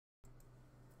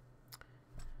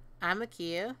I'm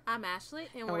Akia. I'm Ashley,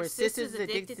 and we're sisters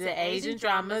addicted to Asian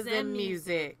dramas and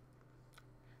music.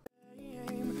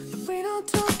 We don't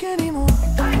talk anymore.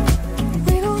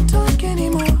 We don't talk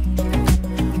anymore.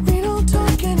 We don't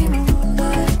talk anymore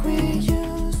like we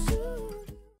used to.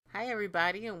 Hi,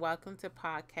 everybody, and welcome to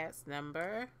podcast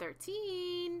number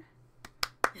 13.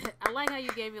 I like how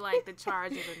you gave me like the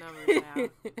charge of the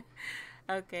numbers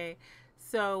now. Okay,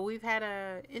 so we've had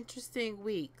an interesting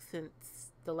week since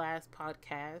the last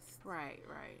podcast. Right.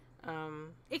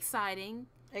 Exciting,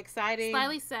 Exciting,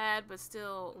 slightly sad, but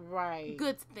still right.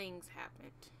 good things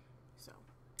happened. So,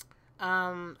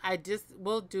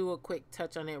 we'll do a quick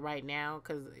touch on it right now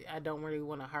because I don't really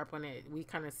want to harp on it. We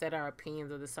kind of said our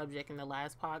opinions of the subject in the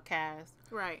last podcast.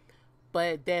 Right.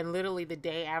 But then literally the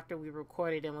day after we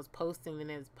recorded and was posting the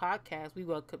next podcast, we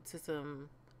woke up to some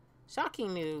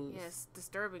shocking news. Yes,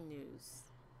 disturbing news.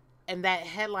 And that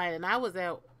headline, and I was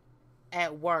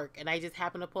at work, and I just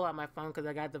happened to pull out my phone because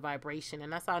I got the vibration,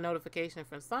 and I saw a notification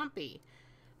from Sumpy,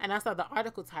 and I saw the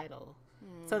article title,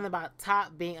 something about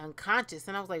Top being unconscious,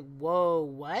 and I was like, whoa,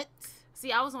 what?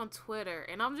 See, I was on Twitter,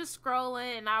 and I'm just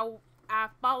scrolling, and I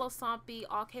follow Sumpy,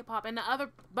 all K-pop, and the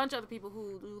bunch of other people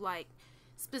who do like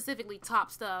specifically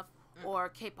Top stuff or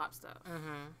K-pop stuff.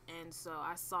 And so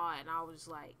I saw it, and I was just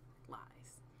like, lies.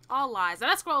 All lies. And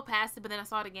I scrolled past it, but then I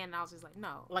saw it again, and I was just like,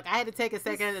 no. Like, I had to take a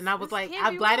second, and I was like,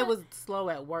 I'm glad it was slow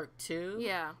at work, too.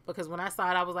 Yeah. Because when I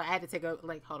saw it, I was like, I had to take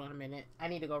hold on a minute. I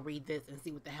need to go read this and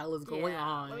see what the hell is going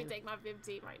on. Let me take my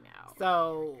 15 right now.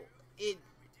 So, it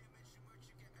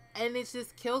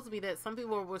just kills me that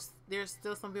there's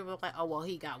still some people like, oh, well,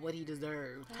 he got what he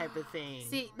deserved type of thing.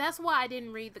 See, that's why I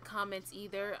didn't read the comments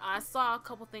either. I saw a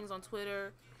couple things on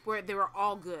Twitter where they were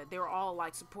all good. They were all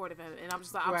like supportive of it. And I'm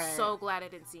just like, I'm so glad I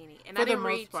didn't see any. And For I didn't the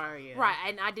read. most part, yeah. Right.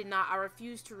 And I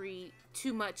refused to read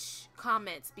too much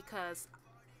comments because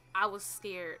I was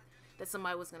scared that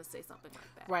somebody was going to say something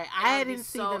like that. Right. And I didn't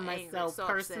see them myself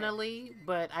personally,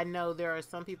 but I know there are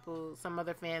some people, some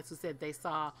other fans who said they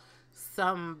saw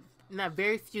some, not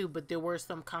very few, but there were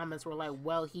some comments were like,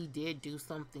 well, he did do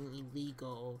something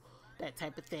illegal, that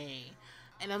type of thing.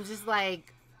 And I'm just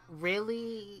like,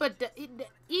 really? But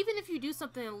even if you do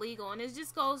something illegal, and it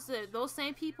just goes to those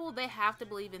same people, they have to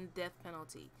believe in the death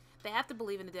penalty. They have to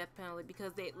believe in the death penalty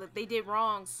because they did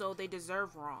wrong, so they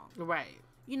deserve wrong. Right.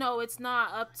 You know, it's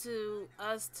not up to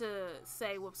us to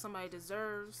say what somebody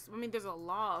deserves. I mean, there's a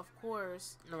law, of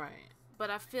course. Right. But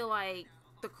I feel like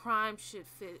the crime should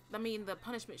fit. I mean, the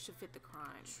punishment should fit the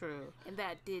crime. True. And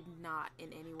that did not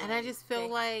in any way. And I just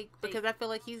feel because I feel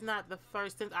like he's not the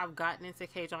first, since I've gotten into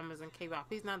K-dramas and K-pop,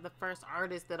 he's not the first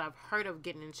artist that I've heard of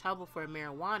getting in trouble for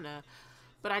marijuana.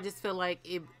 But I just feel like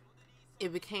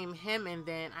it became him, and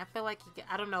then I feel like,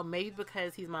 I don't know, maybe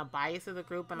because he's my bias of the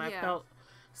group, and I felt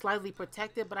slightly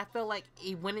protected, but I feel like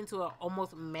he went into an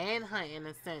almost manhunt in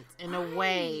a sense, in a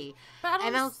way. But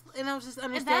I was just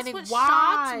understanding and that's what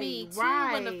why. Shocked me too.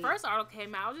 Right. When the first article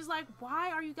came out, I was just like,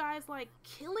 why are you guys like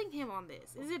killing him on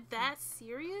this? Is it that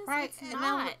serious? Right. It's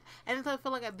not. And so I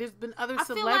feel like there's been other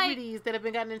celebrities that have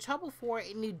been gotten in trouble for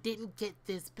it, and you didn't get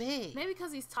this big. Maybe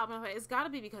because he's top. It's got to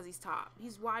be because he's top.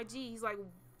 He's YG. He's like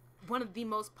one of the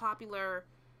most popular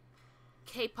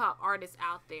K-pop artists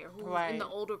out there who's in the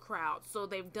older crowd, so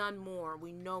they've done more.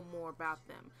 We know more about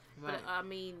them. Right. But I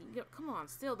mean, come on,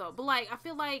 still though. But like, I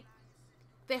feel like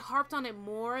they harped on it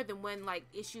more than when like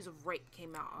issues of rape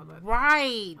came out.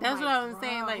 Right, that's what I'm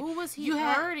saying. Like, who was he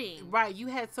hurting? Right, you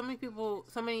had so many people,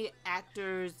 so many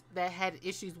actors that had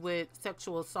issues with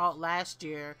sexual assault last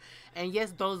year, and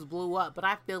yes, those blew up. But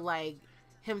I feel like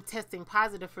him testing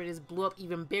positive for this blew up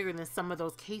even bigger than some of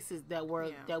those cases that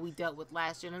we dealt with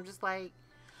last year. And I'm just like,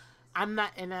 I'm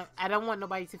not, and I don't want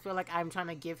nobody to feel like I'm trying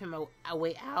to give him a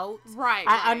way out. Right.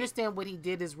 I understand what he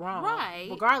did is wrong. Right.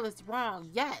 Regardless, wrong,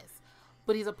 yes.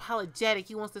 But he's apologetic.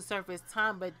 He wants to serve his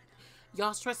time, but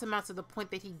y'all stress him out to the point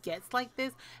that he gets like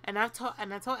this. And I told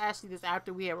Ashley this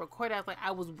after we had recorded. I was like, I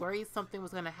was worried something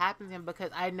was going to happen to him because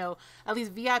I know, at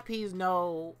least VIPs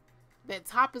know that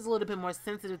Top is a little bit more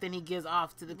sensitive than he gives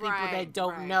off to the people that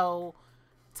don't know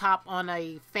Top on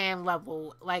a fan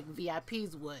level like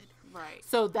VIPs would. Right.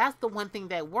 So that's the one thing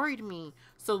that worried me.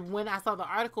 So when I saw the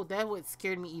article, that would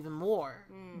scared me even more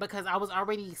because I was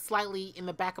already slightly in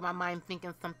the back of my mind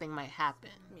thinking something might happen.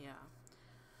 Yeah.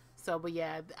 So, but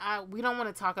yeah, we don't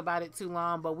want to talk about it too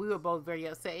long, but we were both very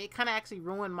upset. It kind of actually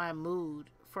ruined my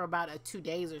mood for about 2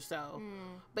 days or so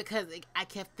because I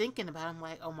kept thinking about it. I'm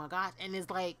like, oh my gosh. And it's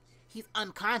like, he's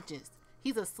unconscious.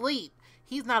 He's asleep.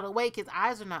 He's not awake. His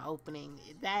eyes are not opening.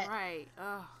 Right.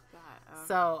 Oh, God.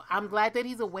 So I'm glad that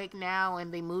he's awake now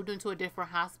and they moved him to a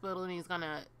different hospital and he's going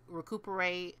to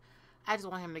recuperate. I just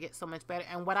want him to get so much better.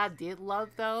 And what I did love,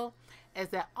 though, is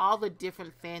that all the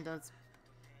different fandoms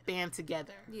band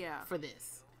together for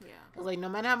this. Yeah. It was like, no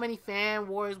matter how many fan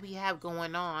wars we have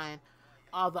going on,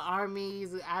 all the armies,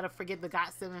 I don't forget the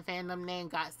GOT7 fandom name,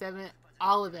 GOT7,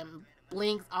 all of them,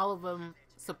 Blinks, all of them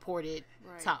supported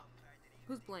Top.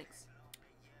 Who's Blinks?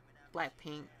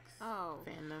 Blackpink. Oh,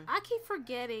 fandom. I keep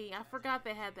forgetting. I forgot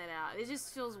they had that out. It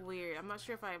just feels weird. I'm not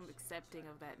sure if I'm accepting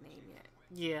of that name yet.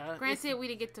 Yeah. Granted, we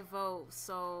didn't get to vote,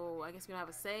 so I guess we don't have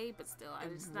a say, but still,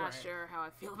 I'm just not sure how I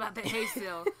feel about that name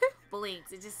still.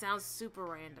 Blinks. It just sounds super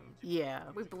random. Yeah.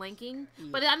 We're blinking. Yeah.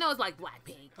 But I know it's like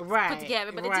Blackpink. Right. Put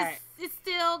together, but it's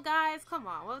still, guys, come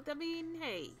on. Well, I mean,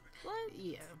 hey. What?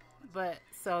 Yeah.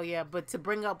 But to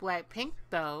bring up Blackpink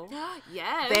though,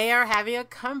 yes, they are having a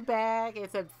comeback.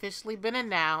 It's officially been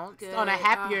announced. Good. On a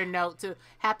happier note, to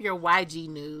happier YG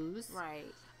news, right?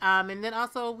 And then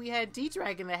also we had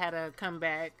G-Dragon that had a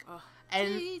comeback,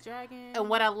 and G-Dragon. And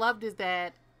what I loved is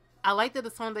that I liked that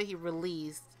the song that he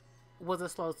released was a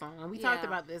slow song, and we talked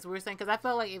about this. We were saying because I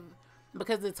felt like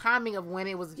because the timing of when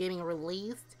it was getting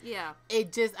released,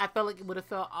 I felt like it would have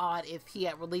felt odd if he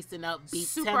had released an upbeat,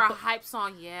 super hype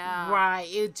song, right?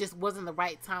 It just wasn't the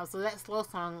right time. So that slow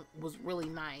song was really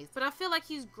nice. But I feel like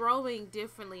he's growing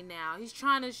differently now. He's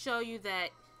trying to show you that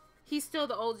he's still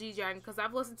the old G-Dragon, because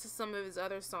I've listened to some of his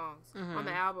other songs on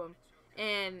the album,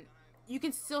 and you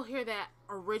can still hear that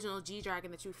original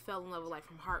G-Dragon that you fell in love with, like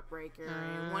from Heartbreaker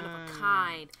and One of a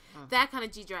Kind, that kind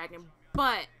of G-Dragon.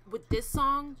 But with this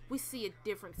song, we see a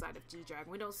different side of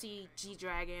G-Dragon. We don't see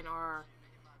G-Dragon or,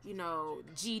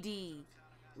 GD.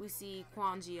 We see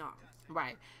Kwon Yong.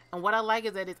 Right. And what I like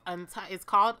is that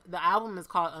the album is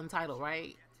called Untitled,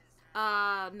 right?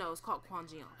 No, it's called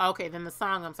Kwon Yong. Okay, then the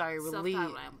song, released.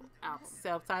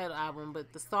 Self-titled album.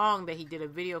 But the song that he did a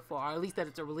video for, or at least that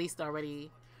it's released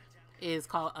already, is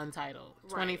called Untitled,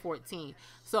 2014.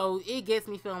 So it gets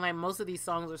me feeling like most of these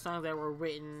songs are songs that were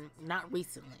written not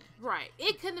recently. Right.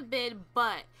 It couldn't have been,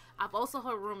 but I've also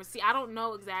heard rumors. See, I don't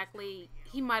know exactly.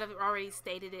 He might have already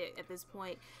stated it at this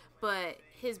point, but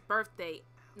his birthday,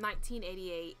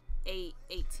 1988,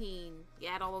 8/18, you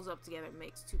add all those up together, it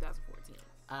makes 2014.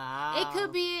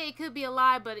 It could be a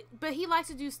lie, but he likes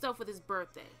to do stuff with his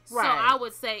birthday. Right. So I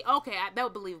would say, okay, that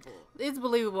would be believable. It's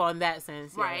believable in that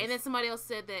sense, right? Yes. And then somebody else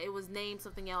said that it was named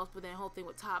something else, but then the whole thing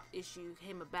with Top issue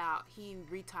came about. He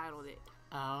retitled it.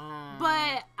 Oh.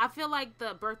 But I feel like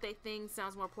the birthday thing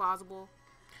sounds more plausible.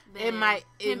 It might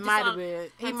have been.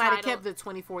 He might have kept the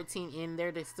 2014 in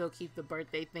there to still keep the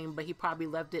birthday thing, but he probably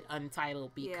left it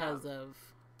untitled because of.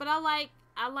 But I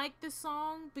like this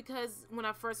song because when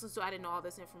I first listened to it, I didn't know all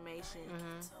this information.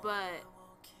 But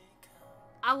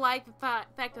I like the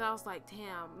fact that I was like,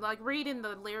 damn, like reading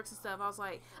the lyrics and stuff, I was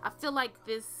like, I feel like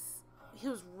he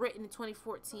was written in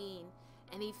 2014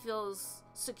 and he feels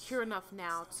secure enough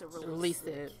now to release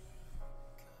it.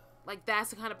 Like, that's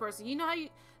the kind of person, you know how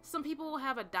some people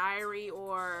have a diary,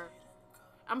 or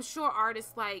I'm sure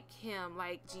artists like him,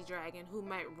 like G-Dragon, who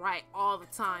might write all the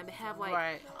time. They have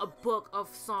like a book of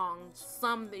songs,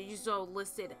 some that you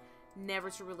listed never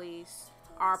to release,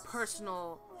 are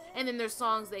personal, and then there's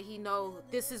songs that he know,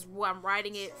 this is what I'm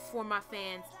writing it for my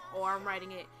fans, or I'm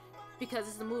writing it because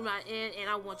it's the mood I'm in and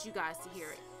I want you guys to hear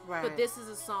it. Right. But this is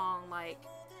a song like,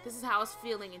 this is how I was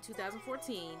feeling in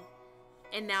 2014,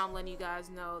 and now I'm letting you guys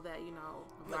know that,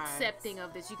 I'm accepting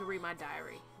of this. You can read my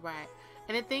diary. Right.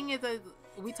 And the thing is that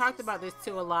we talked about this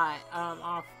too a lot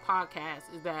off podcast,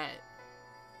 is that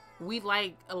we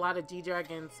like a lot of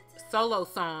G-Dragon's slow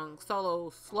songs,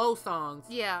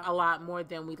 a lot more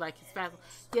than we like his fast.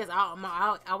 Yes,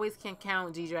 I always can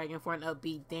count G-Dragon for an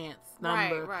upbeat dance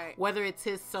number, right. Whether it's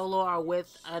his solo or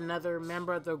with another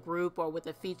member of the group or with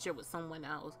a feature with someone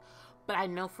else. But I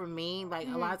know for me, like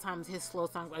a lot of times his slow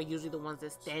songs are usually the ones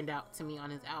that stand out to me on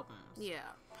his albums. Yeah.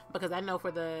 Because I know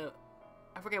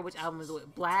I forget which album is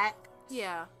with Black.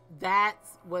 Yeah. That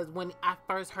was when I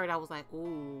first heard, I was like,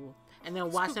 ooh. And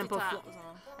then watching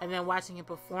him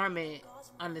perform it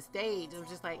on the stage, it was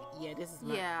just like, this is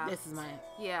mine.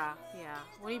 Yeah.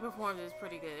 When he performs, it's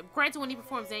pretty good. Granted, when he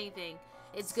performs anything,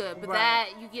 it's good. But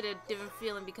that, you get a different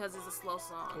feeling because it's a slow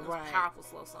song. It's a powerful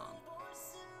slow song.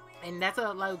 And that's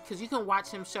because you can watch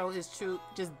him show his truth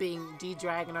just being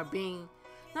G-Dragon, or being,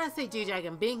 not to say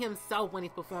G-Dragon, being himself when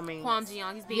he's performing. Kwon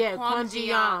Ji-young. He's being Kwon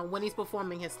Ji-young when he's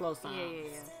performing his slow songs.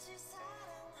 Yeah.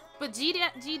 But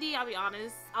GD, I'll be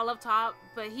honest, I love Top,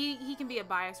 but he can be a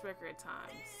biased wrecker at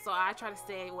times. So I try to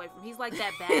stay away from him. He's like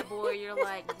that bad boy. You're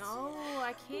like, no,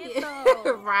 I can't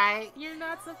though. Right. You're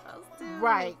not supposed to.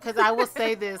 Right. Because I will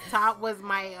say this, Top was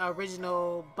my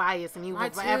original bias, and he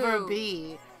will forever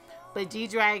be. But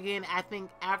G-Dragon, I think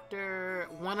after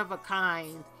One of a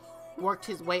Kind, worked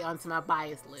his way onto my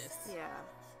bias list. Yeah.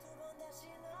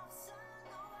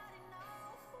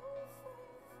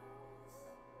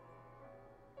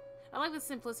 I like the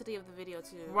simplicity of the video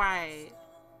too. Right.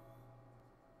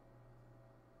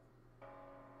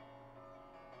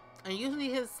 And usually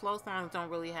his slow songs don't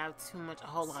really have a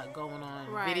whole lot going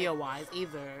on video-wise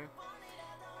either.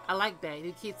 I like that.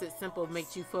 He keeps it simple,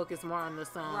 makes you focus more on the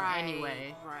song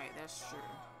anyway. Right, that's true.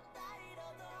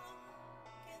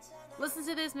 Listen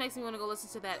to this makes me want to go listen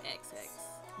to that XX.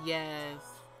 Yes.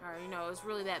 Or, it's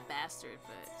really that bastard,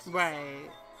 but...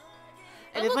 Right.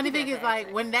 And the funny thing is,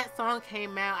 like, when that song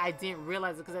came out, I didn't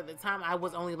realize it because at the time I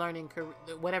was only learning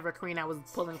whatever Korean I was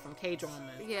pulling from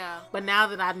K-dramas. Yeah. But now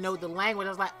that I know the language, I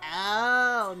was like,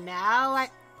 oh, now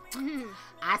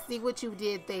I see what you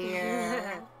did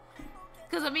there.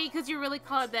 Because you really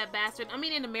call it that bastard. I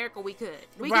mean, in America, we could.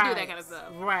 We could do that kind of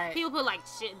stuff. Right. People put, like,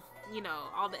 shit,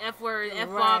 all the F words,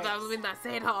 F-bombs, I was not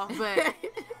saying it all, but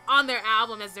on their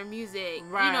album as their music.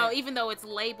 Right. Even though it's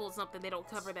labeled something, they don't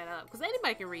cover that up. Because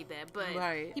anybody can read that, but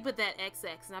he put that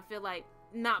XX, and I feel like,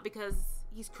 not because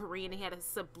he's Korean, he had a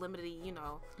sublimity,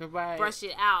 brush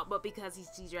it out, but because he's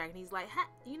G-Dragon, he's like,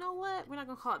 you know what? We're not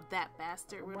going to call it that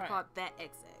bastard. We're going to call it that XX.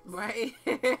 Right.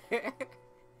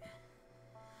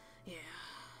 Yeah.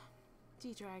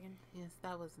 G-Dragon. Yes,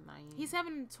 that was nice. He's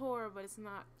having a tour, but it's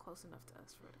not close enough to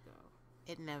us for it to go.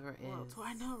 It never is.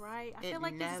 I know, right? I feel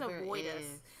like they just avoid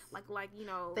us. Like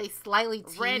They slightly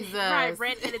tease us.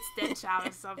 Red-headed stepchild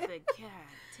or something. God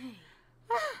dang.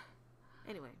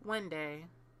 Anyway. One day.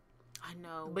 I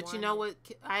know. But you know what?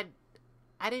 I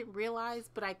didn't realize,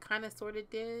 but I kind of sort of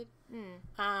did.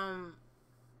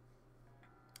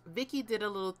 Vicky did a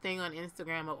little thing on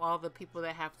Instagram of all the people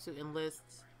that have to enlist,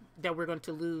 that we're going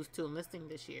to lose to enlisting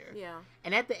this year. Yeah.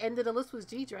 And at the end of the list was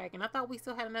G-Dragon. I thought we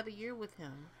still had another year with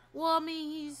him. Well, I mean,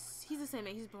 he's the same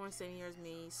age. He's born the same year as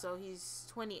me, so he's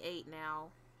 28 now.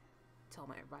 Tell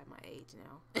everybody my age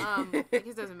now.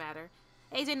 It doesn't matter.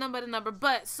 Age ain't nothing but a number.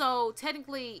 But, so,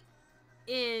 technically,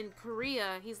 in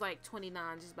Korea, he's like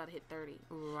 29, just about to hit 30.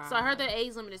 Right. So I heard the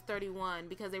age limit is 31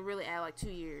 because they really add like 2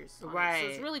 years. Right. So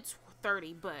it's really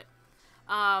 30, but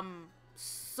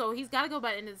so he's got to go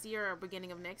by the end of this year or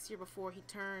beginning of next year before he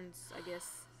turns, I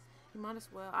guess. He might as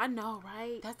well. I know,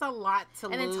 right? That's a lot to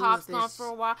lose. And then Top's gone for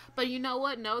a while. But you know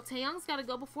what? No, Taeyong's got to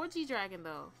go before G-Dragon,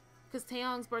 though. Because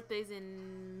Taeyong's birthday's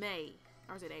in May.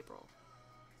 Or is it April?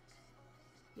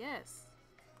 Yes.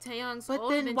 Taeyong's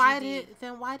older than GD. Why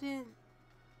didn't...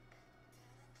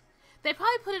 They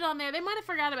probably put it on there. They might have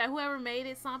forgot about whoever made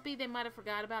it, Sampi. They might have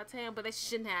forgot about Taeyong, but they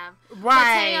shouldn't have.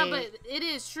 Right. But it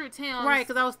is true. Taeyong's right,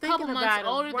 because I was thinking couple about months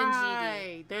older than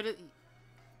GD.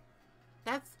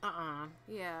 That's,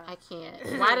 Yeah. I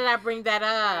can't. Why did I bring that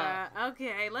up?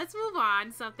 Okay, let's move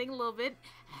on. Something a little bit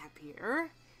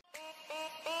happier.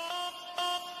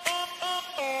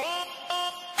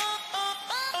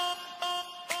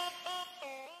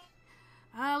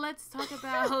 Let's talk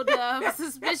about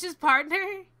Suspicious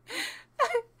Partner.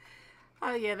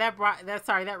 Oh yeah,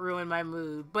 that ruined my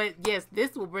mood. But yes,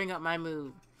 this will bring up my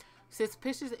mood.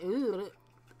 Suspicious.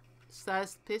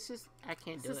 I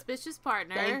can't do it. Suspicious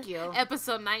Partner. Thank you.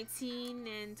 Episode 19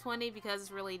 and 20 because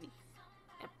it's really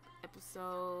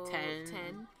episode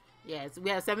 10. Yes,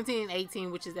 we have 17 and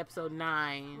 18, which is episode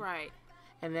 9. Right.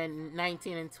 And then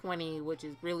 19 and 20, which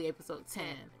is really episode 10.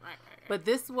 Right. But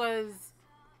this was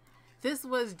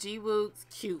Ji-Wook's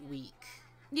cute week.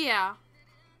 Yeah.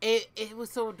 It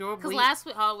was so adorable. Because last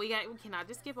week, we cannot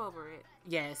just skip over it.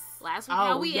 Yes. Last week,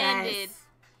 how we ended,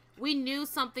 we knew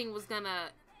something was gonna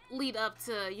lead up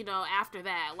to, after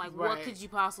that. Like, what could you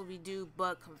possibly do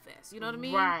but confess? You know what I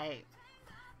mean? Right.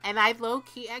 And I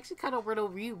low-key actually kind of want to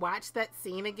rewatch that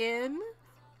scene again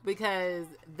because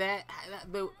the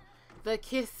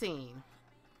kiss scene.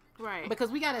 Right.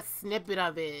 Because we got a snippet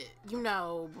of it,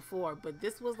 before, but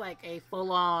this was like a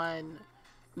full-on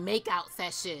make-out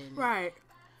session. Right.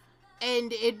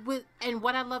 And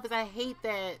what I love is I hate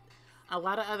that a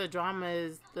lot of other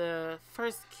dramas, the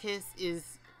first kiss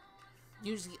is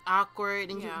usually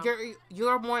awkward, and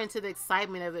you're more into the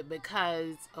excitement of it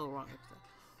because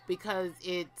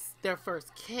it's their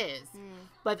first kiss.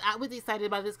 But I was excited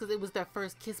about this because it was their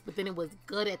first kiss, but then it was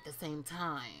good at the same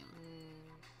time.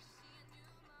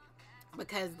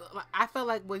 Because I felt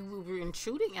like we were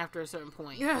intruding after a certain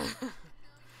point. Yeah.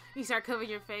 You start covering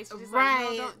your face. You're just right.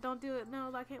 Like, no, don't do it. No,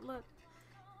 I can't look.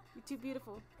 You're too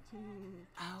beautiful.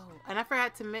 Oh, and I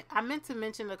forgot I meant to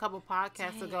mention a couple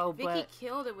podcasts ago, Vicky but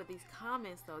killed it with these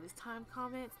comments though. These time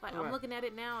comments. Like I'm looking at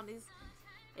it now, and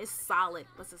it's solid.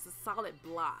 It's a solid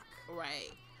block.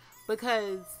 Right.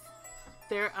 Because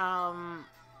They're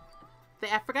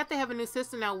I forgot they have a new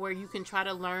system now where you can try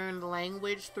to learn the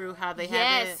language through how they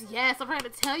have it. Yes, I forgot to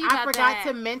tell you about that. I forgot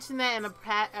to mention that in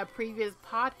a previous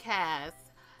podcast,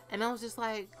 and I was just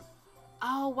like,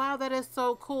 oh wow, that is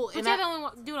so cool. But and you don't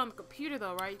want to do it on the computer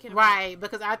though, right? You can't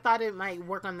because I thought it might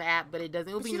work on the app, but it doesn't.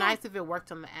 It would be nice if it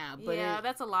worked on the app. But yeah,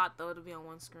 that's a lot though to be on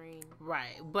one screen.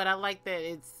 Right, but I like that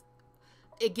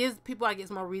it gives people, I guess,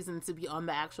 more reason to be on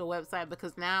the actual website,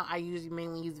 because now I usually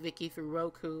mainly use Viki through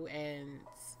Roku and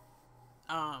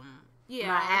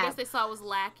yeah, I guess they saw it was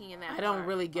lacking in that. I don't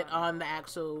really get on the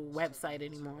actual website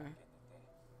anymore.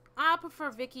 I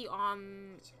prefer Viki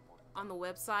on the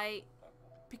website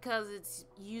because it's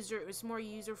more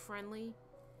user friendly.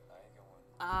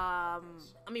 I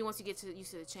mean, once you get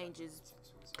used to the changes,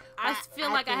 I feel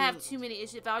like I have too many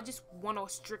issues. If I just want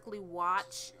to strictly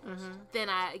watch, then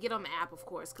I get on the app, of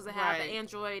course, because I have an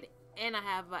Android and I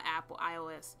have an Apple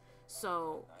iOS,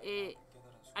 so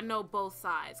I know both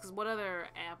sides. Because what other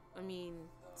app? I mean,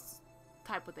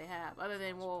 type what they have other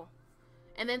than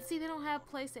and then see, they don't have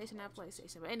PlayStation. I have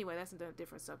PlayStation, but anyway, that's a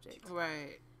different subject.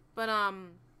 Right. But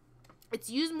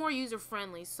it's more user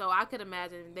friendly, so I could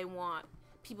imagine they want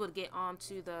people to get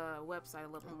onto the website a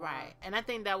little bit more. Right. And I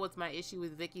think that was my issue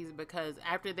with Viki's, because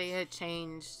after they had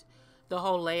changed the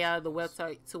whole layout of the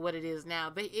website to what it is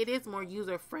now, it is more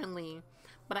user friendly.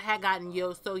 But I had gotten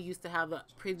so used to how the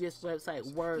previous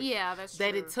website worked. Yeah, that's true.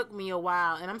 That it took me a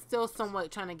while. And I'm still somewhat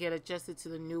trying to get adjusted to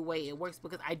the new way it works,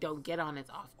 because I don't get on as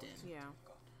often. Yeah.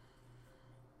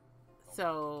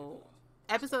 So,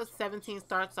 episode 17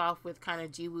 starts off with kind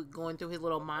of Jiwoo going through his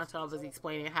little montage as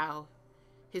explaining how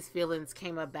his feelings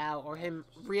came about, or him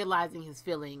realizing his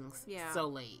feelings so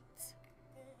late.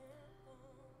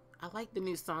 I like the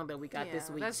new song that we got this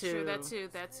week, too. That's true.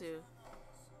 That too.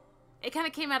 It kind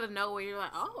of came out of nowhere. You're like,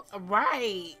 oh.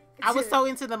 Right. I was so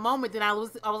into the moment, then I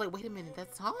was like, wait a minute,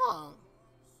 that song.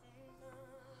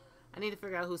 I need to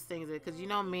figure out who sings it, because you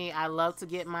know me, I love to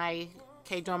get my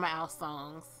K-drama out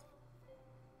songs.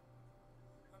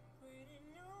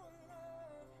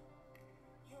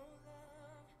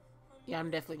 Yeah, I'm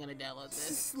definitely going to download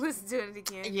this. Listen to it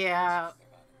again. Yeah.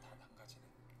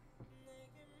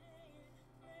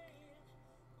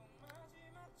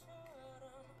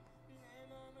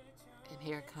 And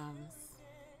here it comes.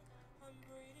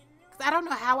 Because I don't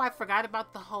know how I forgot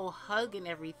about the whole hug and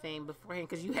everything beforehand,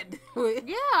 because you had to do it.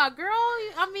 Yeah, girl.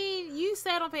 I mean, you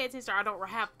said don't pay attention. I don't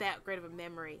have that great of a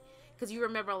memory, because you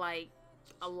remember, like,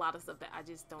 a lot of stuff that I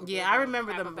just don't. Yeah, I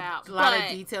remember a lot of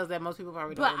details that most people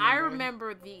probably don't remember. But I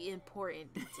remember the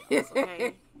important details,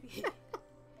 okay?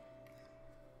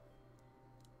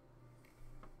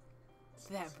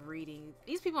 That breeding.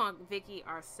 These people on Viki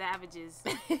are savages.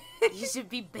 You should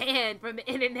be banned from the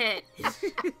internet.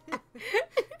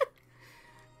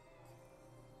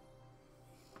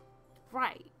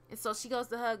 Right. And so she goes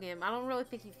to hug him. I don't really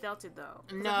think he felt it, though.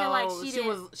 No, I feel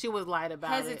like she was light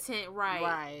about hesitant, right.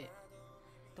 Right.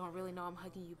 Don't really know I'm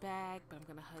hugging you back, but I'm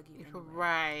gonna hug you anyway.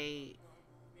 Right.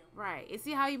 Right. And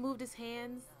see how he moved his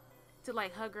hands to,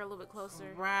 like, hug her a little bit closer?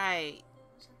 Right.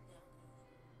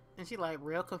 And she, like,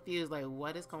 real confused, like,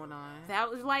 what is going on? That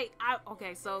was, like,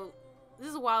 okay, so this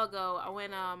is a while ago. I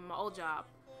went, my old job,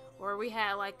 where we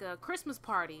had, like, a Christmas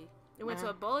party. We went to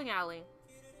a bowling alley.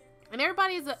 And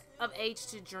everybody is of age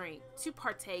to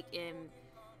partake in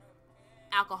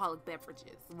alcoholic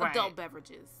beverages, adult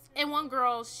beverages. And one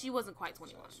girl, she wasn't quite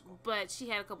 21, but she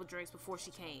had a couple drinks before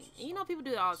she came. And you know, people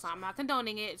do it all the time. I'm not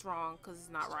condoning it. It's wrong, because it's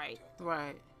not right.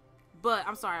 Right. But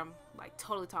I'm sorry, I'm, like,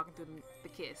 totally talking through the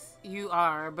kiss. You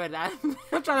are, but I'm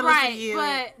trying to listen to you.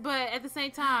 But at the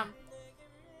same time,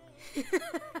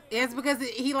 it's because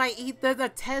he does a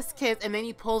test kiss and then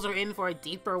he pulls her in for a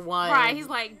deeper one. Right. He's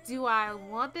like, do I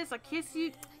want this? I kiss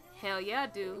you? Hell yeah, I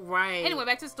do. Right. Anyway,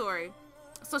 back to the story.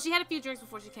 So she had a few drinks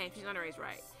before she came. She's underage,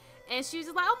 right? And she was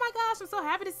just like, oh my gosh, I'm so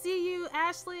happy to see you,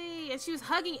 Ashley. And she was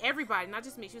hugging everybody, not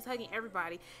just me. She was hugging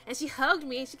everybody. And she hugged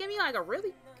me, and she gave me, like, a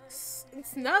really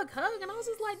snug hug. And I was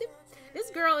just like, this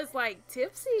girl is, like,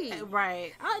 tipsy.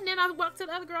 Right. And then I walked to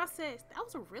the other girl. I said, that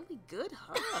was a really good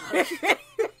hug. She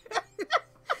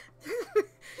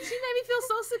made me feel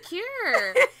so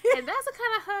secure. And that's the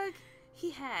kind of hug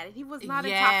he had. He was not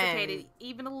intoxicated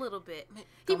even a little bit.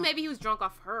 Maybe he was drunk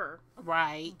off her.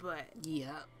 Right. But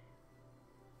yeah.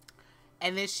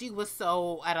 And then she was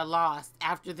so at a loss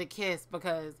after the kiss,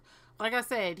 because, like I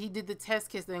said, he did the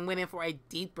test kiss and went in for a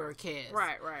deeper kiss.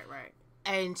 Right.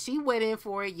 And she went in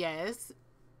for it, yes.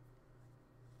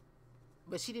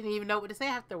 But she didn't even know what to say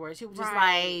afterwards. She was just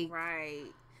like... Right.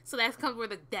 So that's come where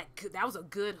that was a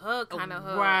good hug kind of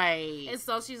hug. Right. And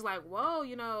so she's like, whoa,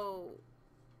 you know...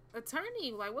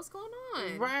 attorney. Like, what's going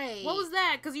on? Right. What was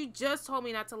that? Because you just told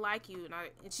me not to like you.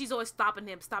 And she's always stopping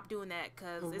him. Stop doing that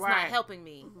because it's not helping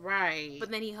me. Right.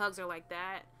 But then he hugs her like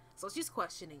that. So she's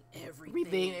questioning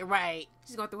everything. Right.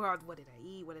 She's going through her, what did I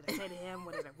eat? What did I say to him?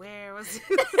 What did I wear?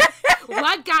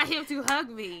 What got him to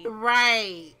hug me?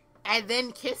 Right. And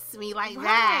then kiss me like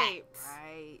that.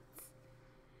 Right.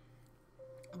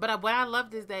 But what I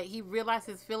loved is that he realized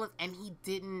his feelings and he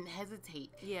didn't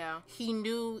hesitate. Yeah. He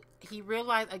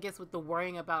realized, I guess, with the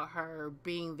worrying about her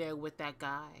being there with that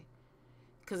guy.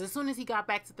 Because as soon as he got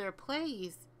back to their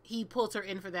place, he pulled her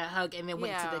in for that hug and then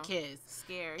went to the kiss.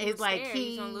 Scared. It's like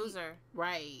he's gonna lose her.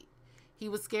 Right. He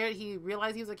was scared. He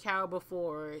realized he was a coward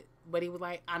before, but he was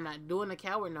like, I'm not doing a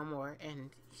coward no more.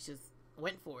 And he just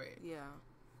went for it. Yeah.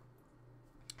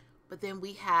 But then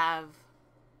we have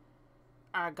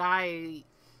our guy,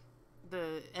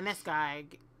 the NS guy.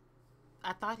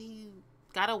 I thought he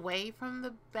got away from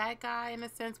the bad guy in a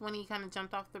sense when he kind of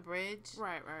jumped off the bridge.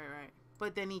 Right.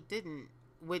 But then he didn't,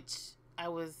 which I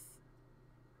was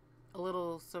a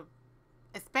little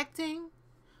expecting,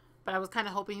 but I was kind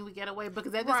of hoping he would get away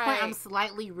because at this point I'm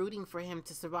slightly rooting for him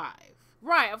to survive.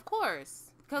 Right, of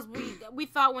course. Because we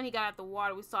thought when he got out the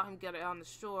water, we saw him get on the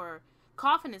shore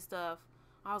coughing and stuff.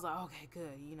 I was like, okay,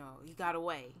 good. He got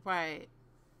away. Right.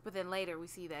 But then later we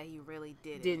see that he really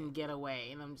didn't get away.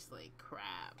 And I'm just like,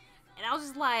 crap. And I was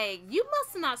just like, you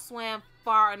must have not swam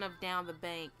far enough down the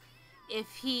bank if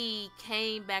he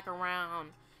came back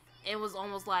around and was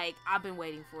almost like, I've been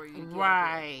waiting for you.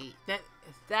 Right.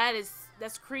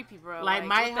 That's creepy, bro. Like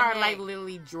my heart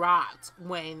literally dropped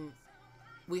when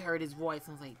we heard his voice.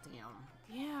 I was like, damn.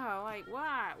 Yeah, like,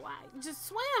 why? Just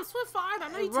swim farther.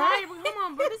 I know you're tired, but come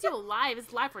on, bro. This is your life.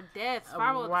 It's life or death.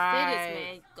 Survival of the fittest,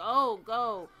 man.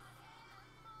 Go.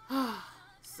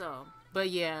 So.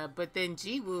 But then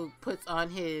Ji-Wook puts on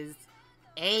his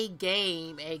A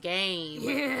game.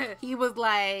 Yeah. He was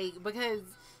like, because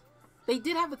they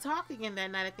did have a talk again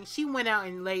that night. I think she went out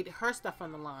and laid her stuff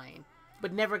on the line,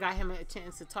 but never got him a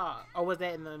chance to talk. Or was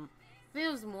that in the... I think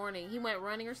it was morning. He went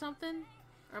running or something.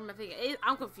 Or am I thinking?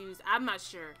 I'm confused. I'm not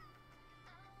sure.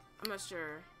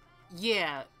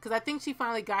 Yeah, because I think she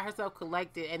finally got herself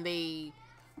collected, and they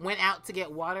went out to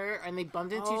get water, and they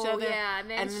bumped into each other. Yeah, and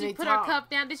then she put her cup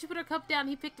down. Did she put her cup down?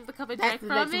 He picked up the cup and drank from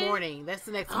it. That's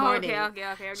the next morning. Okay. I'm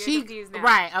getting confused now.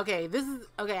 Right. Okay.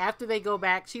 After they go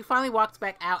back, she finally walks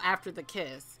back out after the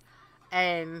kiss,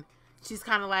 and she's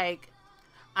kind of like,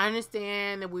 I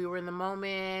understand that we were in the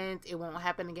moment. It won't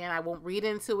happen again. I won't read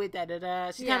into it.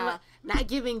 She's kind of like not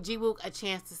giving Ji-Wook a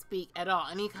chance to speak at all.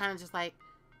 And he kind of just like,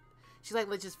 she's like,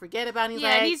 let's just forget about it.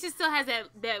 And he just still has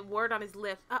that word on his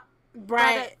lips.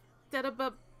 Right.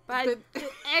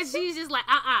 And she's just like,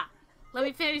 let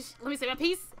me finish. Let me say my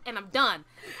piece, and I'm done.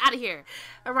 Out of here.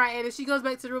 All right. And then she goes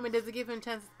back to the room and doesn't give him a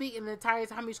chance to speak. And the entire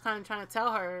time he's kind of trying to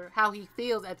tell her how he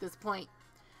feels at this point.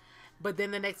 But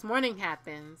then the next morning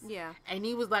happens. Yeah. And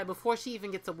he was like, before she even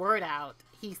gets a word out,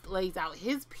 he lays out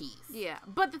his piece. Yeah.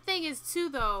 But the thing is, too,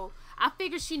 though, I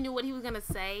figured she knew what he was going to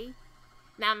say.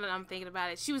 Now that I'm thinking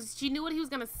about it, she knew what he was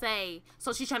going to say,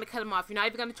 so she's trying to cut him off. You're not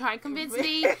even going to try and convince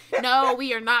me? No,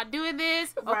 we are not doing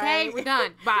this. Okay, right. We're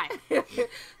done. Bye.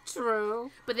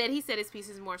 True. But then he said his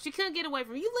pieces more. She couldn't get away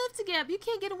from you. Live together. You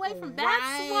can't get away from that.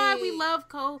 That's why we love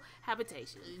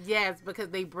cohabitation. Yes, because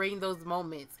they bring those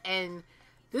moments. And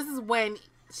this is when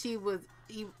this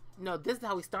is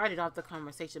how we started off the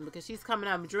conversation, because she's coming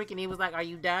up and drinking. He was like, are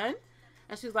you done?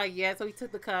 And she was like, yeah. So he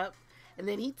took the cup. And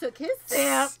then he took his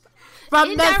sip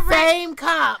from the same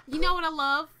cup. You know what I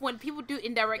love? When people do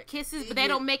indirect kisses, but they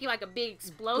don't make it like a big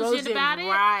explosion about it.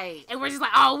 Right. And we're just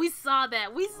like, oh, we saw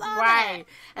that. Right.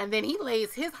 And then he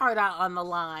lays his heart out on the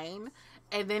line.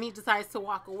 And then he decides to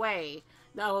walk away.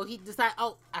 No, he decides,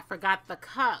 I forgot the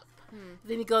cup.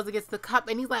 Then he goes against the cup.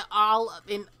 And he's like all up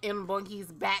in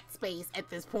Bonghi's back space at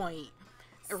this point.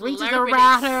 Reaches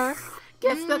around her.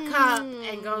 Gets the cup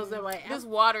and goes away. This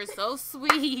water is so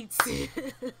sweet.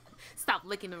 Stop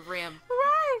licking the rim.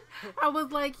 Right. I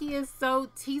was like, he is so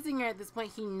teasing her at this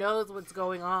point. He knows what's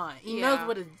going on. He knows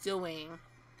what it's doing.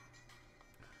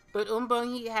 But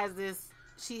Bonghi has this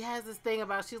thing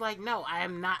about, she's like, no, I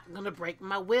am not going to break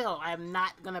my will. I am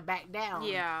not going to back down.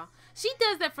 Yeah. She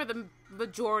does that for the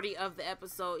majority of the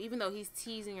episode, even though he's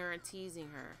teasing her.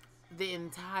 The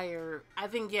entire, I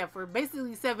think, for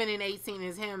basically 7 and 18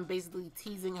 is him basically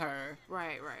teasing her.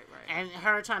 Right. And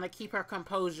her trying to keep her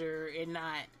composure and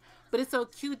not. But it's so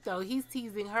cute, though. He's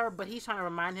teasing her, but he's trying to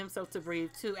remind himself to breathe,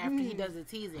 too, after he does the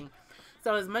teasing.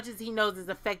 So as much as he knows it's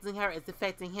affecting her, it's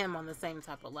affecting him on the same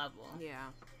type of level. Yeah.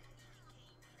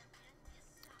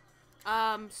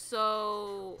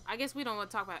 So I guess we don't want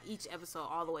to talk about each episode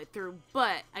all the way through,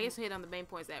 but I guess we hit on the main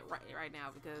points right now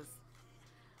because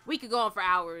we could go on for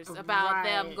hours about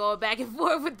them going back and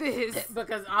forth with this.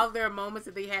 Because all their moments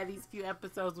that they had these few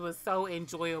episodes was so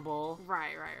enjoyable.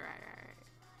 Right.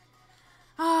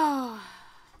 Oh,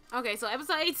 okay. So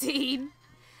episode 18.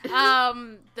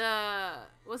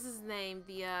 What's his name?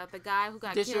 The guy who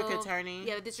got District killed. Attorney.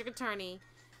 Yeah, the district attorney.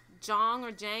 Jong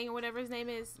or Jang or whatever his name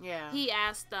is. Yeah. He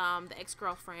asked the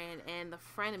ex-girlfriend and the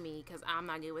frenemy, because I'm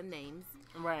not good with names.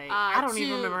 Right. I don't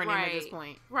even remember her name at this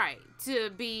point. Right.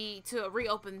 To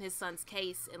reopen his son's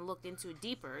case and look into it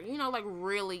deeper. You know, like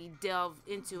really delve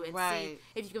into it and see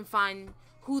if you can find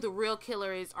who the real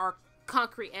killer is or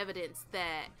concrete evidence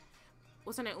that,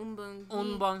 what's her name?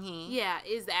 Unbong-hee. Yeah,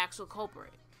 is the actual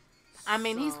culprit. I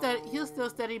mean, he'll still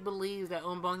steady believes that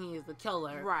Unbong-hee is the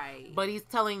killer. Right. But he's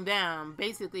telling them,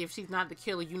 basically, if she's not the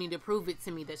killer, you need to prove it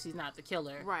to me that she's not the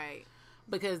killer. Right.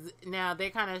 Because now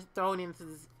they're kind of thrown into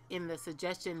in the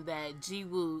suggestion that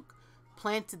Ji-wook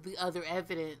planted the other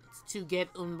evidence to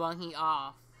get Unbong-hee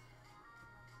off.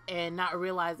 And not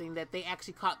realizing that they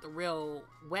actually caught the real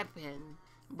weapon,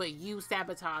 but you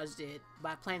sabotaged it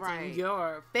by planting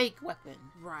your fake weapon.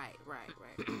 Right.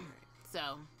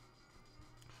 So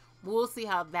we'll see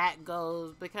how that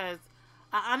goes, because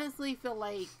I honestly feel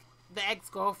like the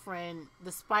ex-girlfriend,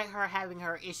 despite her having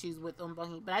her issues with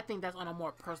Unbong-hee, but I think that's on a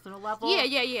more personal level.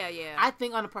 Yeah. I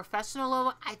think on a professional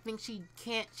level, I think she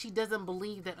doesn't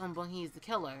believe that Unbong-hee is the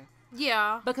killer.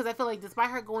 Yeah. Because I feel like despite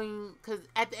her going, because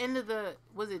at the end of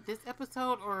was it this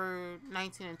episode or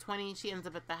 19 and 20, she ends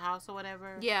up at the house or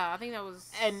whatever? Yeah, I think that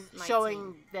was and 19.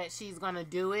 Showing that she's going to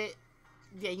do it.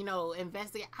 Yeah,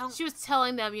 investigate. She was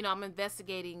telling them, I'm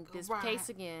investigating this case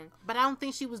again. But I don't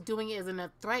think she was doing it as in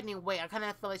a threatening way. I kind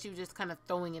of feel like she was just kind of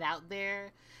throwing it out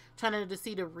there, trying to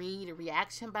see the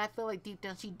reaction. But I feel like deep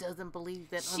down she doesn't believe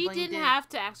that. She didn't have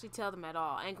to actually tell them at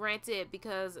all. And granted,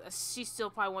 because she still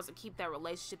probably wants to keep that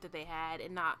relationship that they had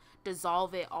and not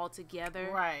dissolve it altogether.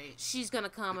 Right. She's going to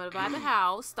come by the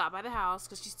house, stop by the house,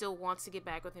 because she still wants to get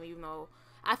back with him, even though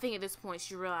I think at this point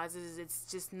she realizes it's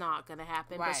just not going to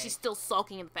happen. Right. But she's still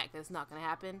sulking in the fact that it's not going to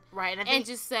happen. Right. And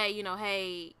just say,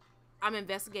 hey, I'm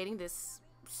investigating this,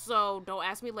 so don't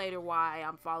ask me later why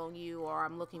I'm following you or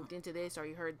I'm looking into this or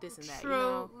you heard this and that.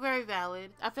 True. Very valid.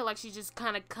 I feel like she's just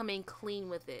kind of coming clean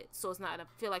with it. So it's not, I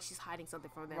feel like she's hiding something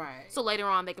from them. Right. So later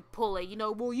on they could pull it,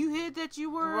 well, you hid that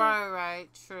you were. Right.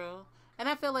 True. And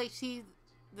I feel like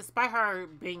despite her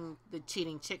being the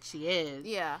cheating chick she is.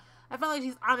 Yeah. I feel like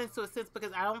she's honest to a sense,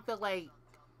 because I don't feel like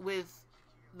with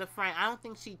the friend, I don't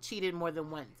think she cheated more than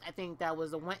once. I think that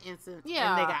was a one instance.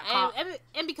 Yeah. And they got caught.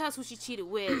 And because who she cheated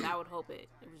with, I would hope it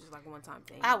was just like a one-time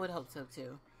thing. I would hope so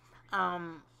too.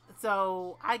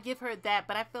 So I give her that,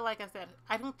 but I feel like I said,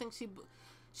 I don't think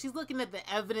she's looking at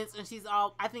the evidence and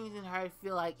I think in her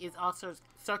feel like it's all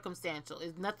circumstantial.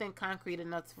 It's nothing concrete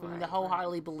enough for me to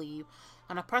wholeheartedly believe.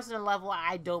 On a personal level,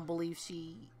 I don't believe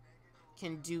she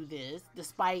can do this,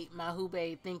 despite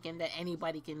Mahube thinking that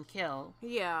anybody can kill.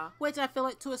 Yeah. Which I feel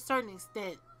like to a certain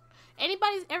extent,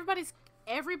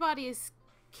 everybody is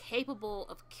capable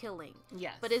of killing.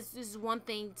 Yes. But it's one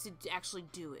thing to actually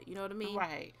do it. You know what I mean?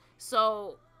 Right.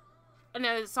 So,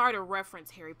 and sorry to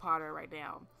reference Harry Potter right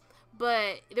now,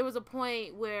 but there was a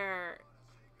point where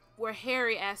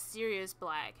Harry asked Sirius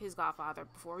Black, his godfather,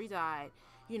 before he died,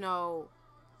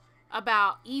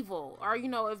 about evil, or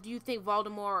if you think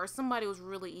Voldemort or somebody was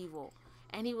really evil,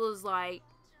 and he was like,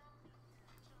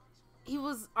 he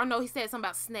said something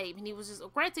about Snape, and he was just,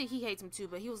 granted he hates him too,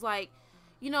 but he was like,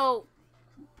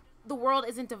 the world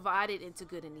isn't divided into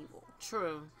good and evil.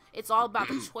 True. It's all about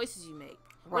the choices you make.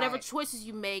 Right. Whatever choices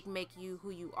you make you who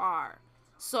you are.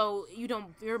 So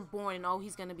you're born and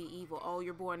he's gonna be evil.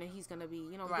 You're born and he's gonna be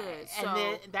right. Good. So, and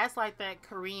then that's like that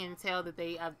Korean tale that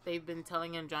they've been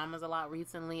telling in dramas a lot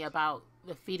recently about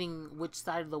defeating which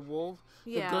side of the wolf,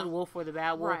 the good wolf or the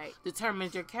bad wolf,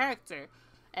 determines your character.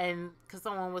 And because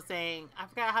someone was saying, I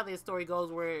forgot how the story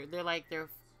goes, where they're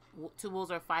two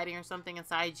wolves are fighting or something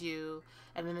inside you,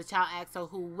 and then the child asks, so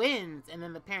who wins? And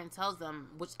then the parent tells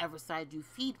them whichever side you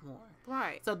feed more.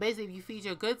 Right. So basically, if you feed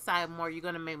your good side more, you're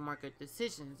going to make more good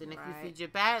decisions. And if you feed your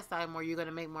bad side more, you're going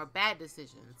to make more bad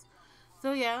decisions.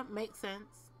 So yeah, makes sense.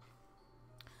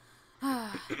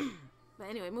 But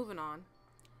anyway, moving on.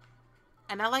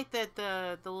 And I like that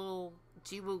the little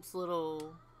Ji-wook's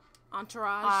little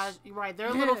entourage. Right, they're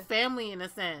a little family in a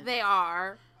sense. They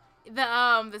are.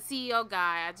 The CEO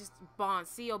guy,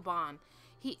 CEO Bond.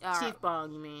 Chief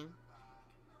Bond, you mean?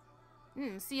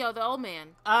 CO, the old man.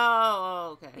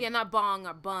 Oh, okay. Yeah, not Bong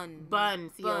or Bun.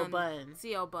 CO Bun.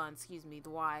 CO Bun, excuse me. The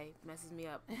Y messes me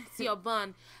up. CO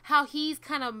Bun. How he's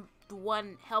kind of the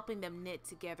one helping them knit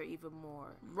together even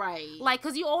more. Right. Like,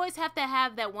 because you always have to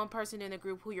have that one person in the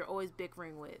group who you're always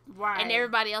bickering with. Right. And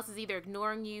everybody else is either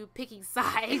ignoring you, picking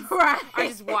sides, right, or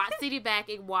just sitting back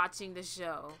and watching the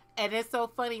show. And it's so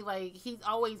funny, like, he's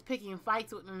always picking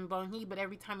fights with Bong-hee, but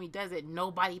every time he does it,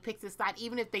 nobody picks his side,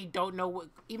 even if they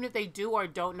do or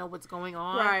don't know what's going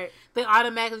on. Right. They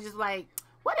automatically just like,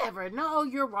 whatever, no,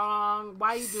 you're wrong.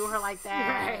 Why you do her like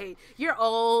that? Right. You're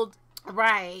old.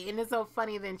 Right. And it's so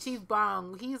funny. Then Chief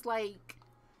Bong, he's like,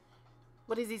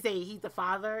 what does he say? He's the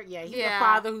father? Yeah, he's the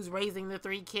father who's raising the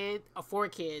 4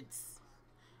 kids.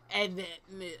 And then,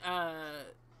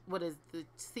 what is the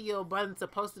CO Bun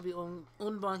supposed to be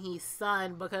Bong-hee's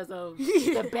son because of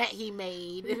the bet he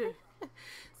made.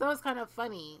 So it's kind of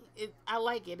funny. I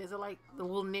like it. It's like the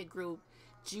little knit group.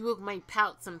 Ji-wook might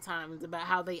pout sometimes about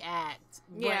how they act,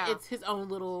 but it's his own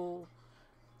little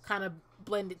kind of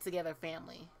blended together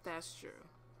family. That's true.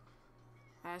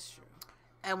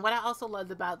 And what I also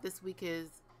loved about this week is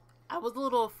I was a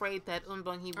little afraid that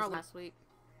Bong-hee was last week.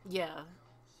 Yeah,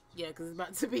 because it's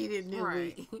about to be the new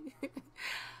week.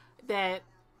 That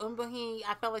Bong-hee,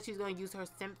 I felt like she was going to use her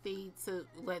sympathy to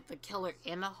let the killer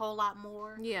in a whole lot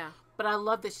more. Yeah. But I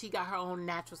love that she got her own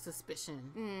natural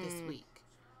suspicion this week.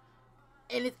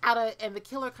 And and the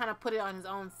killer kind of put it on his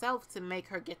own self to make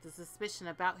her get the suspicion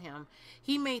about him.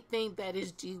 He may think that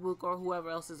it's Ji-wook or whoever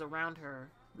else is around her.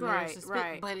 Right.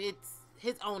 But it's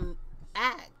his own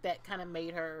act that kind of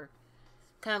made her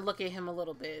kind of look at him a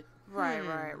little bit.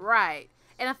 Right.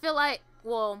 And I feel like,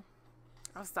 well,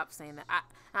 I'll stop saying that.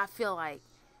 I feel like,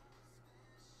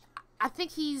 I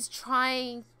think he's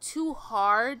trying too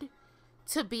hard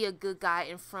to be a good guy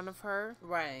in front of her.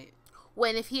 Right.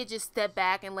 When if he had just stepped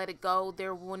back and let it go,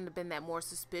 there wouldn't have been that more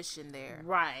suspicion there.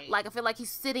 Right. Like, I feel like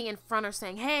he's sitting in front of her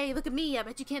saying, "Hey, look at me. I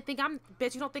bet you don't think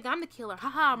I'm the killer.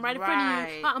 Haha, I'm right in front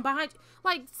of you. I'm behind you."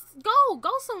 Like,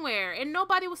 go somewhere and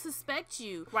nobody would suspect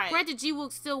you. Right. Granted,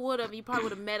 Ji-wook still would have. You probably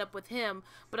would have met up with him,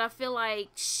 but I feel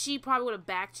like she probably would have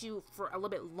backed you for a little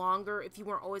bit longer if he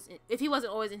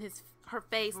wasn't always in her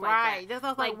face like that.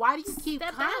 That's like, why do you keep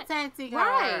contacting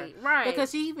her? Right.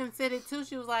 Because she even said it too.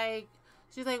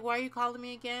 She's like, "Why are you calling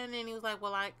me again?" And he was like,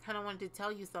 "Well, I kind of wanted to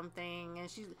tell you something." And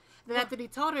then after he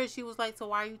told her, she was like, "So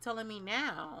why are you telling me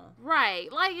now?"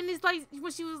 Right. Like, and it's like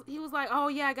when he was like, "Oh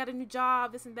yeah, I got a new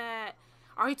job, this and that,"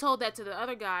 or he told that to the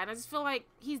other guy, and I just feel like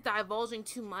he's divulging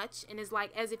too much, and it's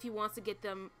like as if he wants to get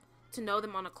them to know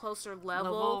them on a closer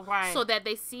level right. so that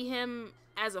they see him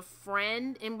as a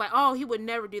friend and like, oh, he would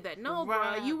never do that. No,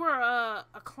 right. bro, you were a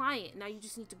client. Now you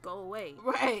just need to go away.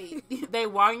 Right. They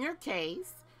won your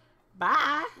case.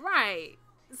 Bye. Right.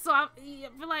 So I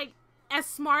feel like as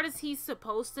smart as he's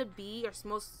supposed to be or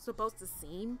supposed to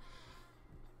seem,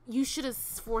 you should have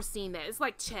foreseen that. It's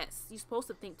like chess. You're supposed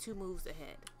to think 2 moves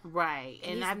ahead. Right.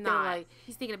 And I feel like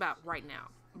he's thinking about right now.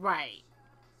 Right.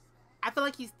 I feel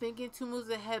like he's thinking 2 moves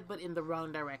ahead, but in the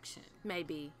wrong direction.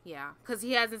 Maybe, yeah. Because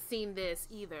he hasn't seen this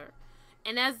either.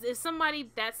 And if somebody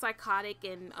that's psychotic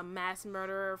and a mass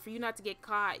murderer, for you not to get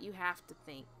caught, you have to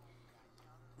think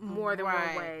more than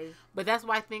one way. But that's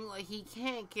why I think like he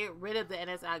can't get rid of the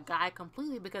NSI guy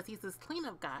completely because he's this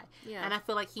cleanup guy. Yeah. And I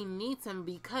feel like he needs him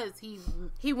because he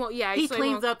won't. Yeah, he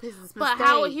cleans up his mistakes. But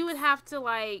how he would have to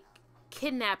like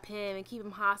kidnap him and keep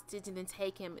him hostage and then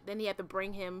take him. Then he had to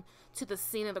bring him to the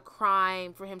scene of the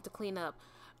crime for him to clean up.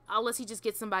 Unless he just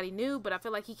gets somebody new, but I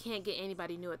feel like he can't get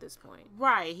anybody new at this point.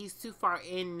 Right. He's too far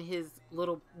in his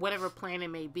little, whatever plan it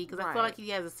may be. Because I feel like he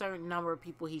has a certain number of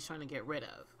people he's trying to get rid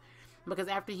of. Because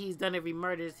after he's done every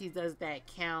murders, he does that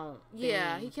count thing.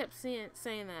 Yeah, he kept saying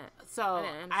that. So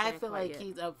I feel like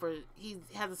he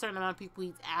has a certain amount of people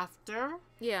he's after.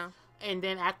 Yeah. And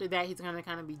then after that, he's going to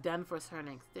kind of be done for a certain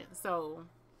extent. So.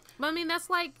 But I mean, that's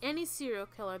like any serial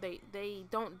killer. They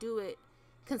don't do it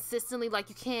consistently. Like,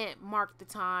 you can't mark the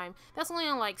time. That's only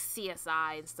on like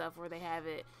CSI and stuff where they have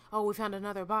it. Oh, we found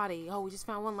another body. Oh, we just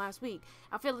found one last week.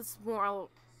 I feel it's more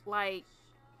like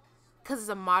because it's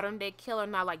a modern day killer,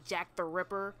 not like Jack the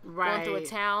Ripper going through a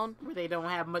town where they don't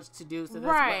have much to do, so that's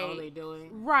what all they're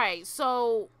doing. Right.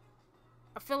 So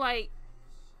I feel like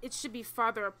it should be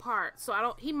farther apart.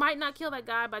 So he might not kill that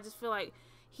guy, but I just feel like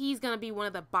he's gonna be one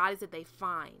of the bodies that they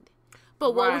find.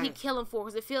 But what would he kill him for?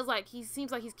 Because it feels like he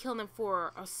seems like he's killing them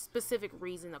for a specific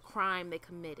reason, a crime they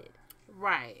committed.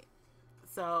 Right.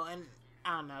 So, and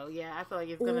I don't know. Yeah, I feel like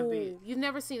it's gonna be. You've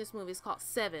never seen this movie? It's called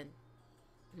Seven.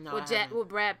 No, with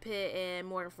Brad Pitt and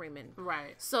Morgan Freeman.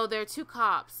 Right. So there are 2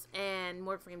 cops and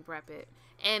Morgan Freeman and Brad Pitt.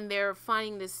 and they're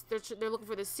finding this. They're looking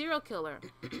for this serial killer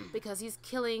because he's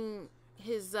killing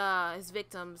his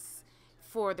victims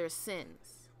for their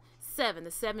sins.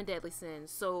 The 7 deadly sins.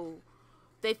 So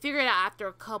they figured out after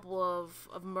a couple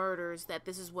of murders that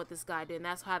this is what this guy did, and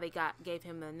that's how they gave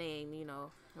him the name. You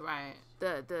know, right?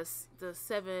 The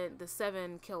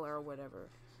seven killer or whatever.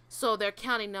 So they're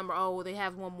counting number. Oh, they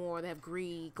have one more. They have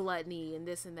greed, gluttony, and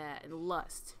this and that, and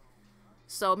lust.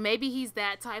 So maybe he's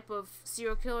that type of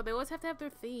serial killer. They always have to have their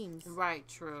themes. Right,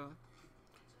 true.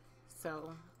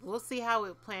 So we'll see how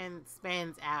it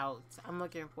spans out. I'm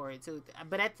looking forward to it.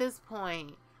 But at this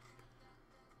point,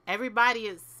 everybody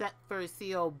except for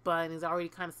CO Bun is already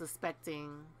kind of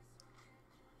suspecting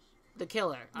the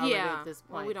killer. At this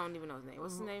point. Well, we don't even know his name.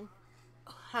 What's his name?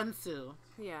 Hansu.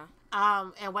 Yeah.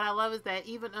 And what I love is that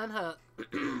even Unhook,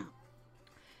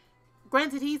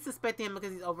 granted, he's suspecting him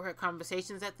because he's overheard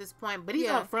conversations at this point, but he's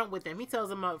upfront with him. He tells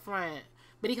him up front,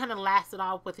 but he kind of laughs it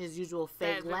off with his usual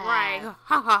fake laugh. Right.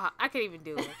 Ha ha. I can't even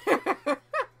do it.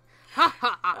 Ha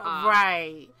ha ha.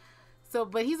 Right. So,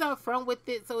 but he's up front with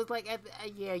it, so it's like,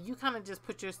 you kind of just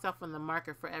put yourself on the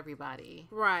marker for everybody.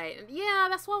 Right. Yeah,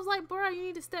 that's why I was like, bro, you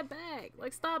need to step back.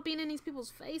 Like, stop being in these people's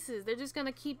faces. They're just going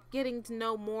to keep getting to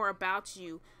know more about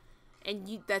you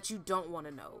and that you don't want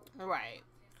to know. Right.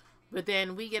 But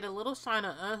then we get a little shine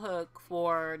of Unhook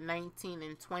for 19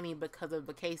 and 20 because of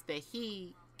the case that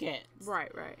he gets.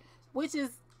 Right. Which is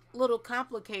a little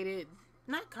complicated.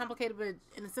 Not complicated, but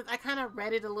in a sense, I kind of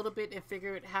read it a little bit and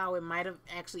figured how it might have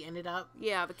actually ended up.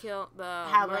 Yeah,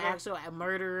 how the actual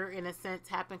murder, in a sense,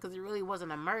 happened, because it really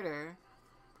wasn't a murder.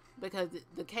 Because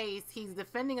the case, he's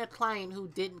defending a client who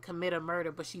didn't commit a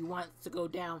murder, but she wants to go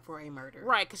down for a murder.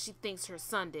 Right, because she thinks her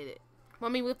son did it. Well,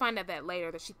 I mean, we'll find out that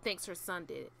later, that she thinks her son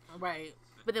did it. Right.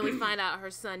 But then we find out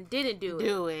her son didn't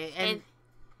do it. And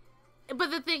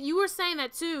but the thing, you were saying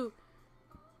that too.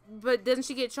 But doesn't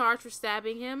she get charged for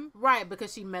stabbing him? Right,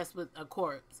 because she messed with a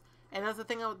corpse. And that's the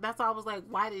thing. That's why I was like,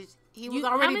 why did he was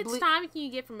already? How much time can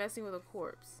you get for messing with a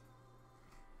corpse?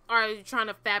 Are you trying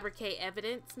to fabricate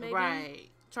evidence?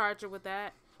 Maybe charge her with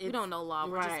that. We don't know law.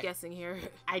 We're just guessing here.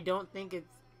 I don't think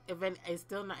it's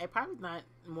still not. It probably not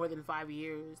more than 5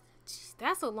 years. Jeez,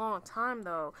 that's a long time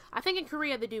though. I think in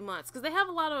Korea they do months because they have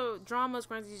a lot of dramas.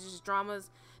 Granted, just dramas.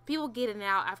 People getting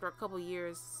out after a couple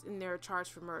years and they're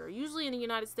charged for murder. Usually in the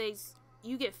United States,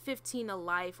 you get 15 to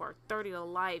life or 30 to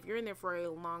life. You're in there for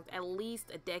at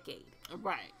least a decade.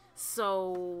 Right.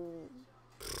 So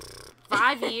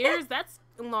 5 years, that's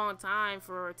a long time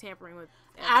for tampering with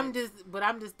evidence.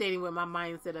 I'm just stating with my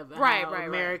mindset of how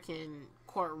American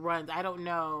court runs. I don't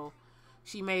know.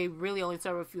 She may really only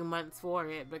serve a few months for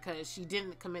it because she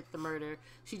didn't commit the murder.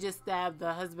 She just stabbed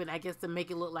the husband, I guess, to make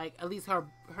it look like at least her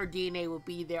DNA will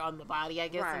be there on the body, I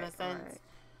guess, in a sense. Right.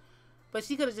 But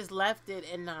she could have just left it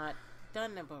and not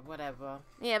done it, but whatever.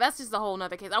 Yeah, that's just a whole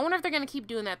nother case. I wonder if they're going to keep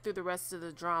doing that through the rest of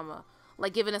the drama.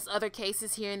 Like giving us other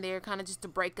cases here and there, kind of just to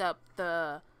break up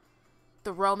the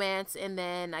romance and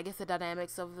then I guess the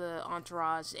dynamics of the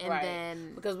entourage and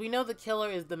then because we know the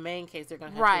killer is the main case they're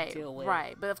gonna have to deal with.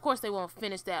 Right. But of course they won't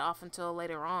finish that off until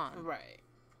later on. Right.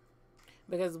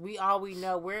 Because we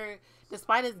know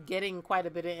despite us getting quite a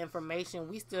bit of information,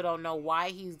 we still don't know why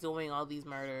he's doing all these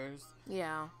murders.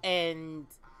 Yeah. And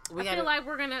I feel like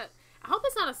we're gonna I hope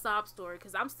it's not a sob story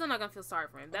because I'm still not gonna feel sorry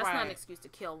for him. That's not an excuse to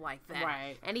kill like that.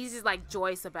 Right. And he's just like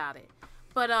Joyce about it.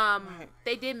 But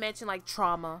they did mention like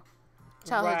trauma.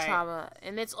 Childhood trauma,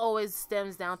 and it's always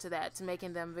stems down to that, to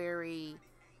making them very.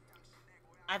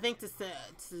 I think to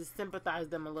sympathize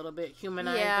them a little bit,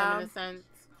 humanize them in a sense,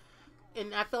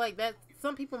 and I feel like that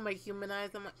some people may humanize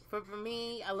them. For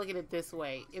me, I look at it this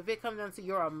way: if it comes down to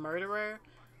you're a murderer,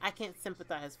 I can't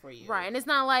sympathize for you, right? And it's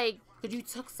not like because you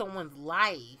took someone's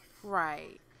life,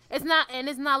 right? It's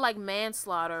not like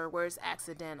manslaughter where it's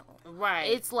accidental,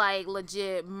 right? It's like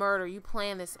legit murder. You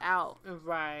plan this out,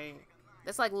 right?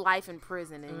 That's like life in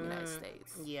prison in the United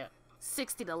States. Yeah.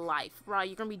 60 to life. Right,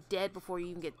 you're going to be dead before you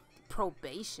even get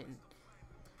probation.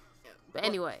 But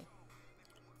anyway.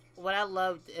 What I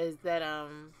loved is that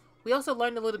we also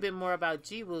learned a little bit more about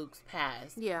Ji-wook's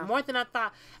past. Yeah. More than I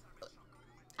thought.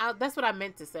 That's what I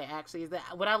meant to say, actually. Is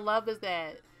that what I love is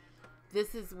that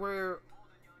this is where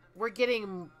we're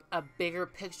getting a bigger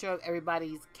picture of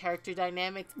everybody's character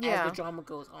dynamics as the drama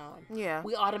goes on. Yeah.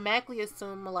 We automatically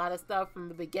assume a lot of stuff from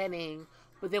the beginning,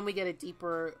 but then we get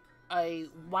a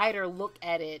wider look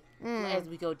at it as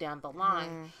we go down the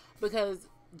line. Because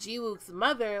Ji-wook's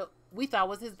mother, we thought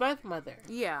was his birth mother.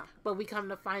 Yeah. But we come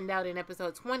to find out in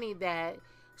episode 20 that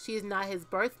she is not his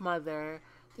birth mother.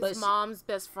 His mom's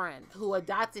best friend. Who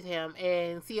adopted him.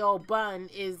 And CO Bun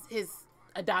is his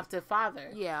adoptive father.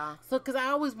 Yeah. So, because I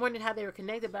always wondered how they were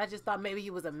connected, but I just thought maybe he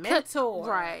was a mentor.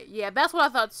 Right. Yeah, that's what I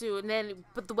thought too. And then,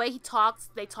 but the way he talks,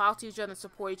 they talk to each other and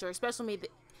support each other,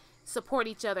 support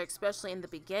each other, especially in the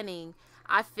beginning.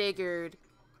 I figured,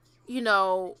 you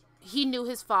know, he knew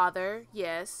his father,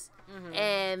 yes,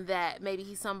 and that maybe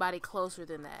he's somebody closer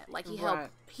than that. Like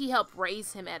he helped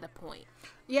raise him at a point.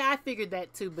 Yeah, I figured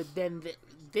that too, but then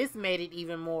this made it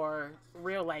even more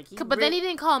real. Like, then he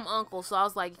didn't call him uncle, so I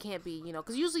was like, it can't be, you know,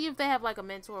 because usually if they have like a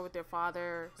mentor with their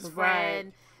father's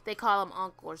friend, they call him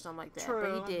uncle or something like that.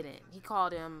 True. But he didn't. He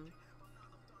called him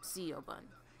CEO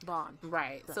Bond.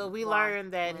 Right. So we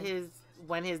learned that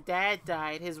when his dad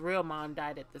died, his real mom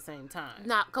died at the same time.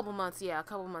 Not a couple months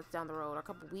down the road, or a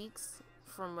couple weeks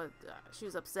from she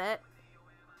was upset.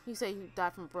 You say he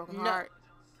died from a broken heart.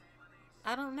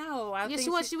 I don't know.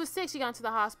 She was sick. She got into the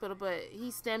hospital, but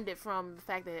he stemmed it from the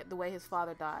fact that the way his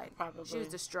father died. Probably. She was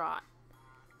distraught.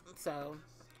 So,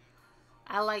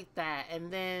 I like that.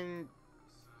 And then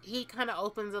he kind of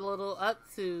opens a little up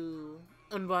to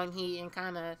Eun Hee and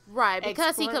kind of... Right,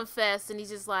 because he confessed and he's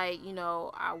just like, you know,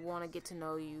 I want to get to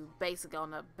know you basically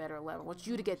on a better level. I want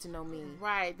you to get to know me.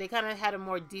 Right. They kind of had a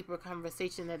more deeper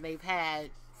conversation than they've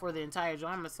had for the entire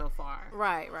drama so far.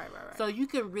 Right. So you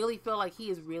can really feel like he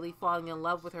is really falling in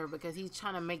love with her because he's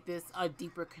trying to make this a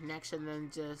deeper connection than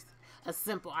just a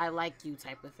simple I like you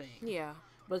type of thing. Yeah.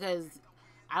 Because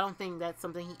I don't think that's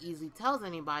something he easily tells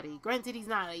anybody. Granted, he's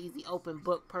not an easy open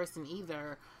book person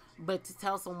either, but to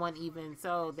tell someone even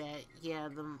so that, yeah,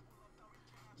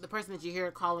 the person that you hear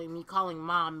calling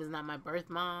mom is not my birth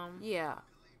mom. Yeah.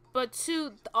 But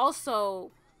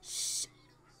also,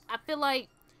 I feel like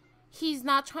he's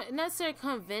not trying to necessarily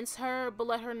convince her, but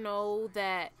let her know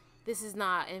that this is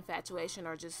not infatuation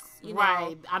or just, you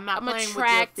know, I'm playing with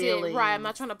your feelings. Right, I'm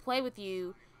not trying to play with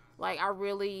you. Like, I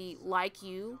really like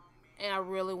you, and I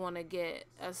really want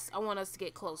us to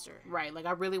get closer. Right, like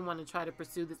I really want to try to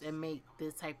pursue this and make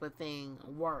this type of thing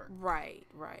work. Right.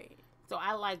 So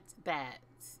I liked that.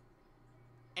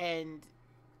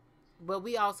 But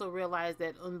we also realized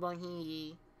that Eun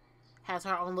Hee has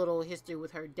her own little history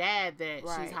with her dad that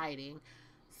she's hiding.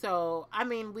 So, I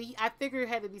mean, I figured it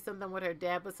had to be something with her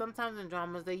dad, but sometimes in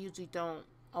dramas, they usually don't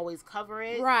always cover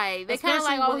it. Right. They kind of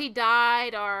like, he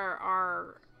died,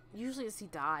 or usually it's he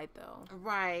died, though.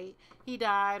 Right. He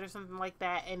died or something like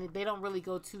that, and they don't really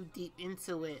go too deep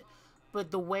into it. But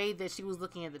the way that she was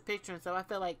looking at the picture and so I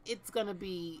feel like it's going to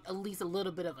be at least a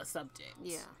little bit of a subject.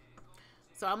 Yeah.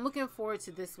 So I'm looking forward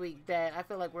to this week that I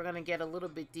feel like we're going to get a little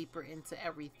bit deeper into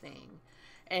everything.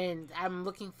 And I'm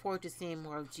looking forward to seeing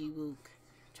more of Ji-wook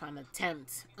trying to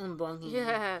tempt Eun Hee.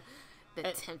 Yeah, the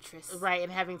temptress. Right,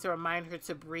 and having to remind her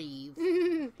to breathe.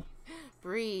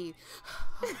 Breathe.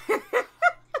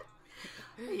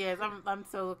 Yes, I'm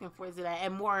so looking forward to that.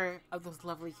 And more of those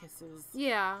lovely kisses.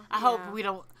 Yeah. I hope we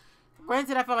don't...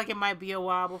 Granted, I feel like it might be a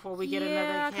while before we get another kiss.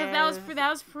 Yeah, because that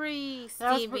was pretty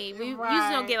steamy. We usually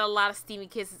don't get a lot of steamy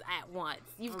kisses at once.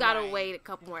 You've got to wait a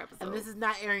couple more episodes. And this is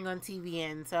not airing on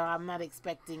TVN, so I'm not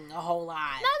expecting a whole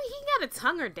lot. No, he got to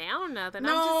tongue her down or nothing.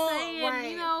 No, I'm just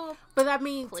saying, you know. But I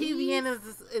mean, TVN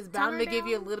is bound to give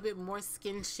you a little bit more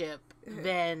skinship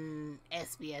than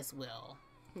SBS will.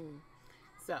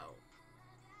 So,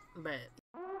 but...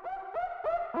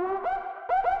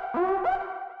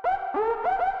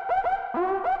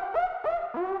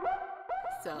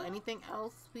 So, anything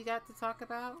else we got to talk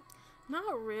about?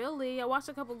 Not really. I watched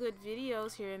a couple good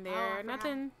videos here and there.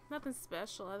 Nothing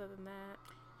special other than that.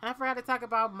 And I forgot to talk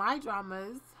about my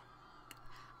dramas.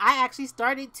 I actually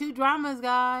started 2 dramas,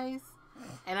 guys.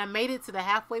 And I made it to the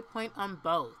halfway point on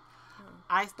both.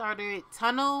 I started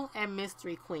Tunnel and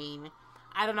Mystery Queen.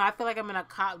 I don't know. I feel like I'm in a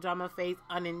cop drama phase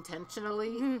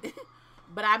unintentionally.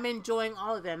 But I'm enjoying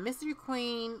all of them. Mystery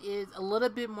Queen is a little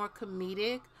bit more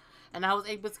comedic. And I was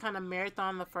able to kind of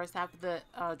marathon the first half of the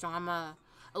drama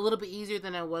a little bit easier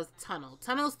than it was Tunnel.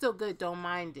 Tunnel's still good, don't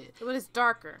mind it. But it's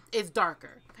darker. It's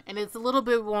darker. And it's a little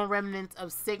bit more remnants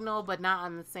of Signal, but not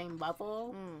on the same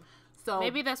level. So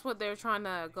maybe that's what they're trying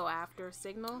to go after,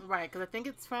 Signal? Right, because I think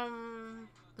it's from,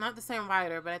 not the same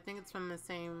writer, but I think it's from the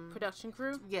same... production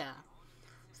crew? Yeah.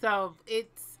 So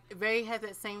it's has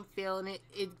that same feel, and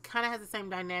it kind of has the same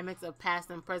dynamics of past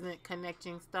and present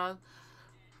connecting stuff.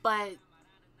 But...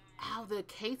 how the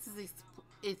case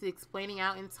is explaining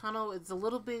out in Tunnel is a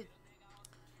little bit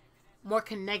more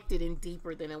connected and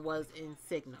deeper than it was in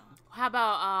Signal. How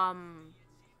about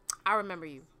I Remember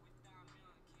You?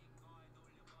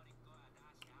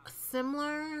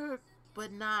 Similar,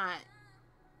 but not.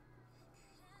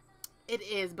 It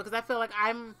is, because I feel like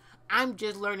I'm I'm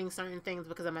just learning certain things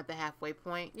because I'm at the halfway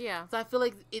point. Yeah. So I feel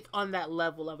like it's on that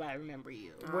level of I Remember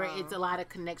You, where it's a lot of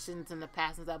connections in the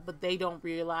past and stuff, but they don't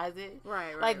realize it.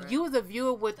 Right. Like, you as a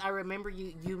viewer with I Remember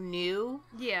You, you knew.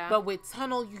 Yeah. But with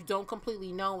Tunnel, you don't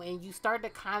completely know, and you start to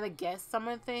kind of guess some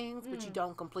of the things, but you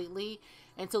don't completely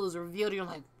until it's revealed. And you're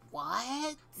like,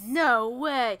 what? No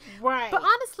way. Right. But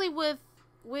honestly, with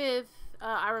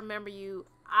I Remember You,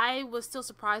 I was still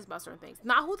surprised about certain things.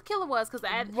 Not who the killer was, because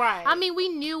I mean, we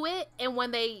knew it, and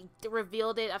when they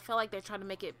revealed it, I felt like they're trying to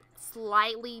make it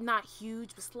slightly, not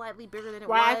huge, but slightly bigger than it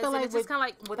was. I feel like it's just kind of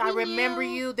like with I Remember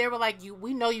You, they were like,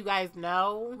 we know you guys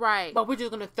know, right? But we're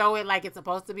just gonna throw it like it's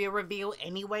supposed to be a reveal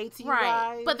anyway to you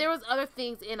guys. But there was other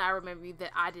things in I Remember You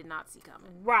that I did not see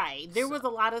coming. Right, there was a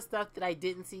lot of stuff that I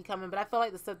didn't see coming, but I felt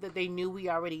like the stuff that they knew we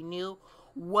already knew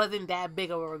wasn't that big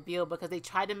of a reveal because they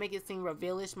tried to make it seem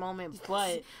revealish moment,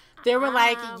 but they were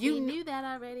like, you knew that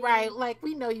already, right? Like,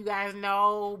 we know you guys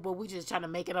know, but we just trying to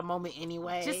make it a moment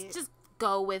anyway. Just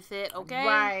go with it, okay?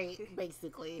 Right,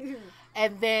 basically.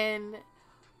 And then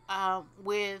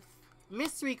with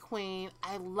Mystery Queen,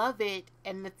 I love it,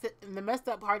 and the messed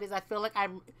up part is I feel like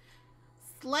I'm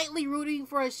slightly rooting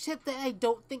for a ship that I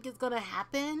don't think is gonna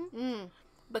happen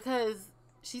because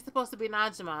she's supposed to be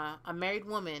Najma, a married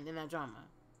woman in that drama.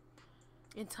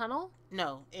 In Tunnel?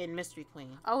 No, in Mystery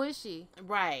Queen. Oh, is she?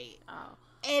 Right. Oh.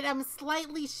 And I'm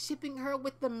slightly shipping her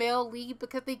with the male lead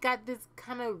because they got this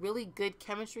kind of really good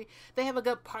chemistry. They have a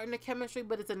good partner chemistry,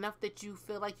 but it's enough that you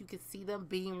feel like you can see them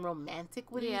being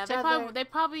romantic with each other. They're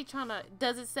probably trying to...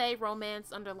 Does it say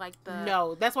romance under, like, the...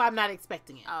 No, that's why I'm not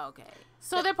expecting it. Oh, okay.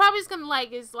 So they're probably just going to,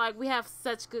 like, it's like, we have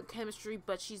such good chemistry,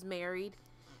 but she's married.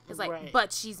 It's like,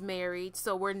 but she's married,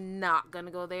 so we're not going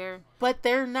to go there. But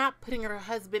they're not putting her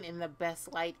husband in the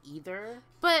best light either.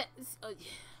 But...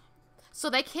 so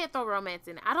they can't throw romance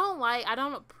in. I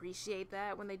don't appreciate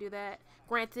that when they do that.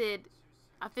 Granted,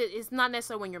 I feel it's not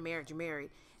necessarily when you're married.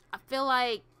 I feel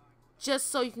like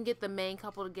just so you can get the main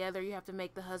couple together, you have to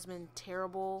make the husband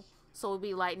terrible. So it would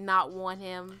be like not want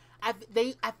him. I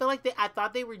feel like I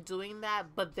thought they were doing that,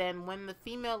 but then when the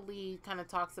female lead kind of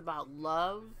talks about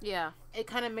love, it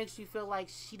kind of makes you feel like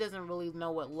she doesn't really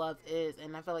know what love is,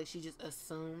 and I feel like she just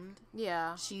assumed,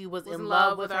 she was in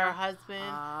love with her husband,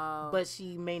 but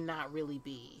she may not really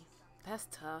be. That's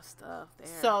tough stuff there.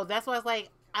 So that's why it's like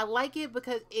I like it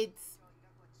because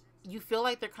you feel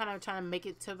like they're kind of trying to make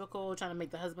it typical, trying to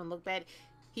make the husband look bad.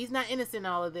 He's not innocent in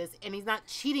all of this, and he's not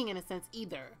cheating in a sense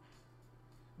either.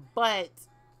 But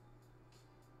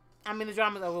I mean, the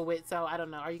drama's over with, so I don't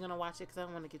know. Are you gonna watch it? Because I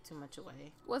don't want to give too much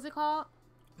away. What's it called?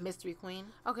 Mystery Queen.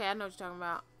 Okay, I know what you're talking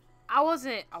about. I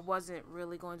wasn't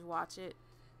really going to watch it.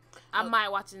 I might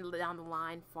watch it down the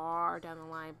line, far down the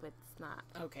line, but it's not.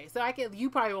 Okay, so you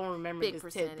probably won't remember big this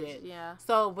percentage, tidbit. yeah.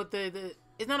 So, but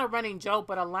it's not a running joke,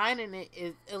 but a line in it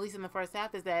is, at least in the first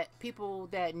half, is that people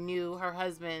that knew her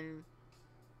husband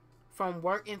from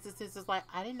work instances is like,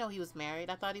 I didn't know he was married.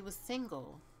 I thought he was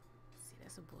single.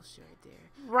 That's some bullshit right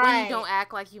there. Right. When you don't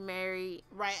act like you married.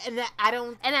 Right. And that I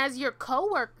don't. And as your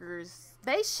coworkers,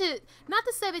 they should, not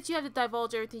to say that you have to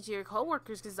divulge everything to your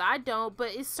coworkers, because I don't, but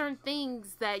it's certain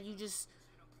things that you just,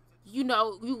 you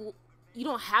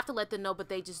don't have to let them know, but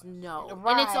they just know.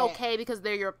 Right. And it's okay because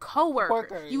they're your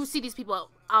coworkers. You see these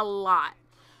people a lot.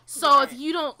 So if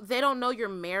they don't know you're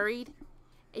married,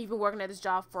 and you've been working at this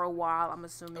job for a while, I'm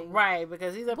assuming. Right,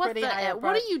 because he's pretty high up.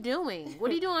 What are you doing?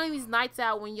 What are you doing on these nights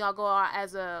out when y'all go out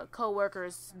as a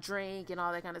coworkers, drink and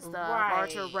all that kind of stuff, or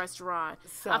to a restaurant?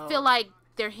 So, I feel like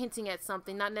they're hinting at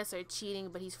something, not necessarily cheating,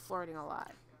 but he's flirting a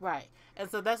lot. Right. And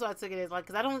so that's why I took it as, like,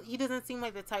 because he doesn't seem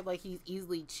like the type, like, he's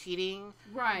easily cheating.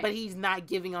 Right. But he's not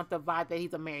giving off the vibe that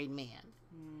he's a married man.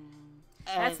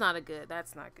 That's not good.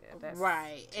 That's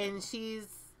right. And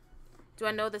do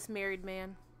I know this married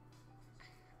man?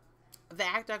 The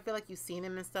actor, I feel like you've seen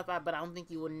him and stuff, but I don't think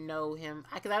you would know him.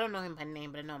 Because I don't know him by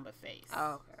name, but I know him by face.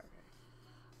 Oh, okay.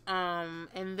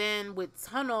 And then with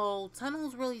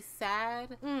Tunnel's really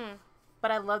sad.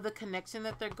 But I love the connection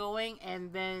that they're going.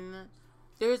 And then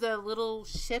there's a little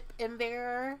ship in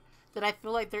there that I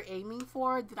feel like they're aiming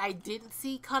for that I didn't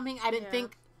see coming. I didn't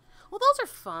think... Well, those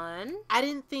are fun. I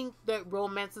didn't think that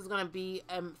romance is going to be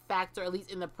a factor, at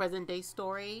least in the present day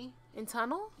story. In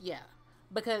Tunnel? Yeah.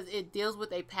 Because it deals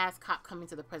with a past cop coming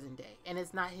to the present day. And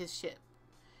it's not his ship.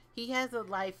 He has a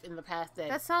life in the past that...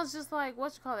 That sounds just like,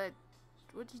 what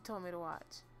you told me to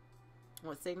watch.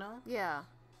 What, Signal? Yeah.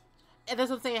 And that's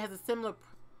what I'm saying. It has a similar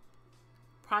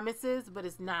promises, but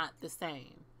it's not the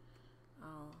same.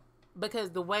 Oh.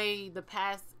 Because the way the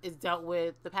past is dealt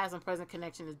with, the past and present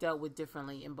connection is dealt with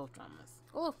differently in both dramas.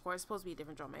 Well, of course, it's supposed to be a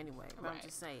different drama anyway. But Right. I'm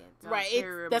just saying.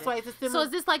 That's why it's a similar. So is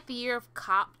this like the year of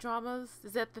cop dramas?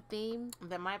 Is that the theme?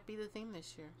 That might be the theme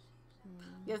this year.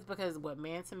 Yes, because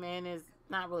Man to Man is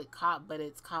not really cop, but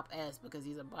it's cop-esque because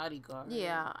he's a bodyguard.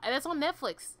 Yeah, and that's on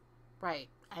Netflix. Right.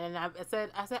 And I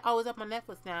said, oh, it's up on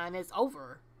Netflix now, and it's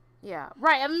over. Yeah,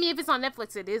 right. I mean, if it's on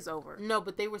Netflix, it is over. No,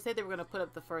 but they said they were going to put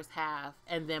up the first half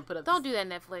and then put up. Don't do that,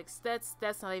 Netflix.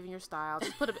 That's not even your style.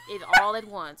 Just put it all at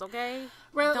once, okay?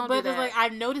 Right, Don't but do that. It's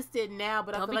like I noticed it now,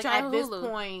 but Don't I feel be like trying at to this Hulu.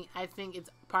 point, I think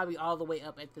it's probably all the way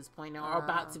up at this point now, or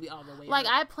about to be all the way Like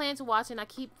up. I plan to watch it, and I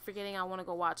keep forgetting I want to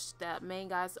go watch that main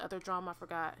guy's other drama. I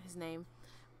forgot his name.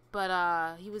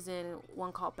 But he was in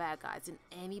one called Bad Guys, and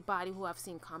anybody who I've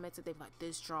seen commented, they're like,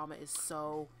 "This drama is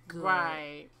so good."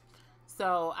 Right.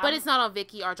 So, but it's not on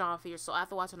Viki or Drama Fever, so I have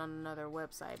to watch it on another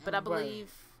website. But I believe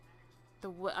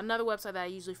another website that I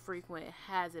usually frequent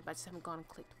has it, but I just haven't gone and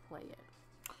clicked to play it.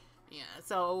 Yeah,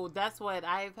 so that's what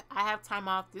I have time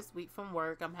off this week from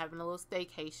work. I'm having a little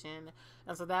staycation,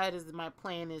 and so that is my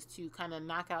plan, is to kind of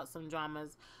knock out some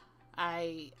dramas.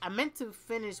 I meant to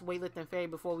finish Weightlifting Fairy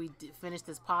before we finish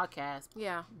this podcast.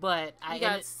 Yeah, but I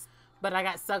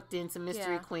got sucked into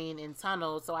Mystery Queen and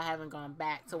Tunnel, so I haven't gone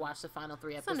back to watch the final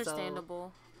 3 episodes. It's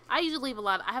understandable. I usually leave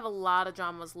I have a lot of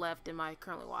dramas left in my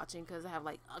currently watching because I have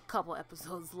like a couple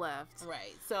episodes left.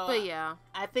 Right. So, but yeah,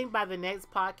 I think by the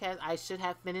next podcast I should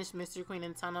have finished Mystery Queen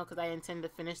and Tunnel because I intend to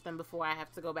finish them before I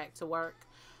have to go back to work,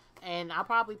 and I'll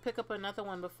probably pick up another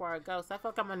one before I go. So I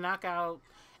feel like I'm gonna knock out.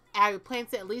 I plan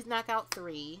to at least knock out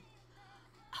 3.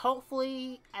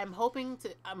 Hopefully, I'm gonna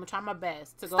try my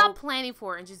best to Stop planning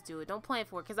for it and just do it. Don't plan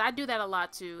for it, because I do that a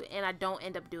lot too, and I don't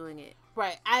end up doing it.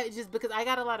 Right. Because I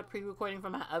got a lot of pre-recording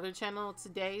from my other channel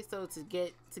today, so to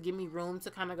give me room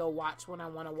to kind of go watch when I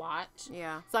want to watch.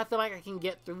 Yeah. So I feel like I can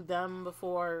get through them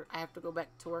before I have to go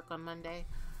back to work on Monday.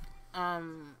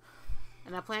 And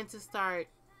I plan to start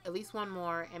at least one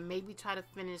more and maybe try to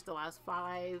finish the last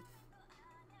 5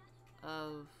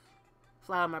 of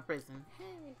Fly Out of My Prison.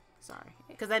 Hey. Sorry.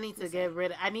 Because I need to try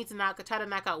to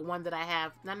knock out one that I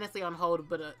have, not necessarily on hold,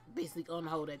 but basically on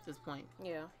hold at this point.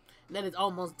 Yeah. That is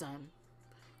almost done.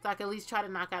 So I can at least try to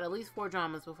knock out at least 4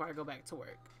 dramas before I go back to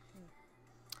work.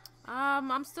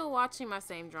 I'm still watching my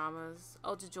same dramas.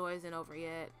 Ultra Joy isn't over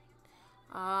yet.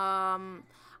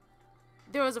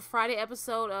 There was a Friday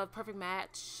episode of Perfect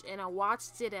Match, and I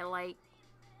watched it at like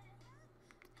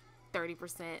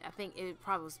 30%. I think it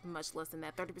probably was much less than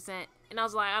that, 30%. And I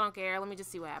was like, I don't care. Let me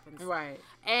just see what happens. Right.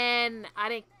 And I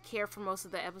didn't care for most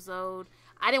of the episode.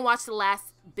 I didn't watch the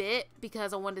last bit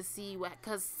because I wanted to see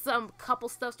because some couple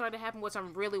stuff started to happen, which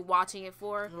I'm really watching it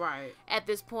for. Right. At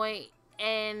this point.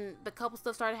 And the couple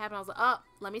stuff started happening. I was like, oh,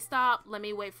 let me stop. Let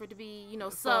me wait for it to be,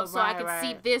 subs so I can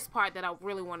see this part that I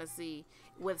really want to see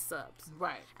with subs.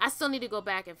 Right. I still need to go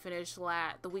back and finish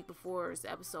the week before's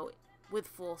episode with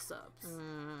full subs.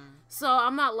 So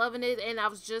I'm not loving it, and I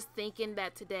was just thinking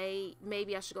that today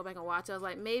maybe I should go back and watch it. I was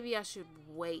like, maybe I should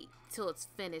wait till it's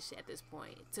finished at this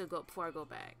point before I go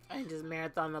back and just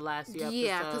marathon the last few episodes.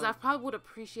 Yeah, because I probably would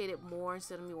appreciate it more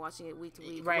instead of me watching it week to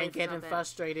week. Right, and getting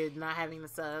frustrated not having the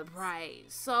subs. Right.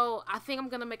 So I think I'm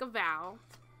gonna make a vow.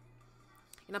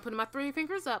 And I'm putting my 3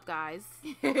 fingers up, guys.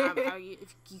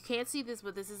 If you can't see this,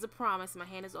 but this is a promise. My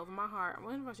hand is over my heart. I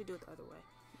wonder if I should do it the other way.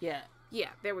 Yeah.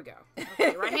 Yeah, there we go.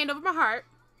 Okay, right hand over my heart.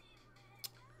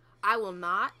 I will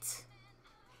not,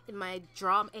 in my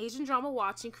Asian drama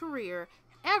watching career,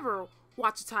 ever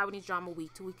watch a Taiwanese drama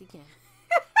week to week again.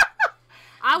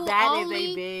 I will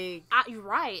You're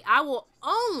right. I will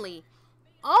only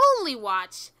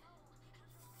watch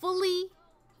fully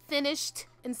finished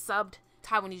and subbed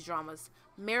Taiwanese dramas,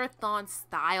 marathon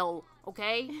style.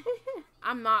 Okay.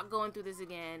 I'm not going through this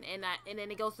again, and then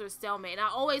it goes through a stalemate. And I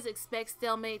always expect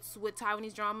stalemates with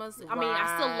Taiwanese dramas. I mean,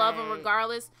 I still love them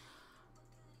regardless,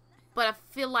 but I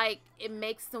feel like it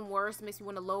makes them worse. It makes me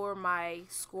want to lower my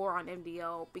score on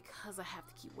MDL because I have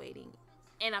to keep waiting.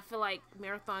 And I feel like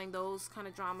marathoning those kind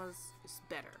of dramas is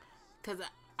better. Because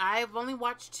I've only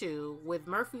watched 2. With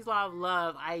Murphy's Law of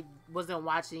Love, I wasn't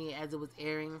watching it as it was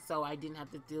airing, so I didn't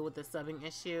have to deal with the subbing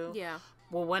issue. Yeah.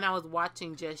 Well, when I was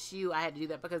watching Just You, I had to do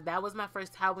that because that was my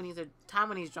first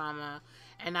Taiwanese drama,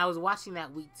 and I was watching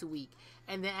that week to week.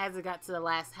 And then as it got to the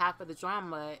last half of the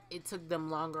drama, it took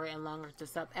them longer and longer to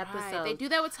sub episodes. Right. They do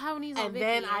that with Taiwanese. And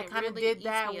then I kind of did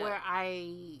that where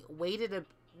I waited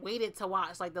to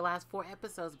watch like the last 4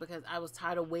 episodes because I was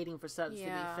tired of waiting for subs to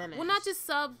be finished. Well, not just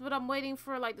subs, but I'm waiting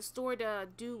for like the story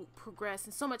to progress,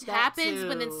 and so much happens,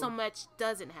 but then so much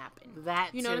doesn't happen.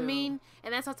 You know what I mean?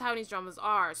 And that's how Taiwanese dramas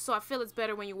are. So I feel it's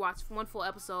better when you watch one full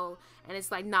episode and it's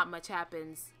like not much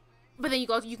happens, but then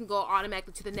you can go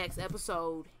automatically to the next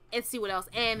episode and see what else,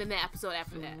 and in the episode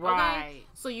after that. Right. Okay?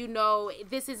 So you know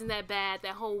this isn't that bad.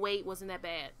 That whole wait wasn't that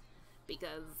bad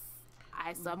because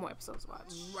I still have more episodes to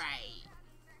watch. Right.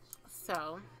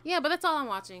 So. Yeah, but that's all I'm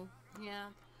watching. Yeah.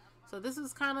 So this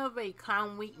is kind of a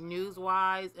calm week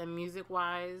news-wise and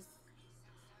music-wise,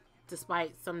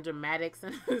 despite some dramatics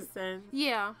in a sense.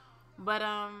 Yeah. But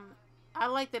I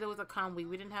like that it was a calm week.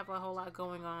 We didn't have a whole lot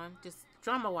going on. Just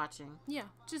drama watching. Yeah,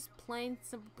 just plain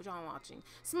simple drama watching.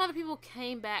 Some other people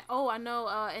came back. Oh, I know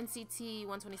NCT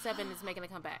 127 is making a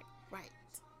comeback. Right.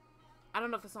 I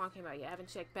don't know if the song came out yet. I haven't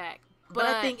checked back. But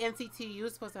I think NCTU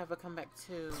is supposed to have a comeback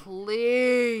too.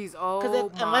 Please,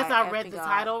 unless I read the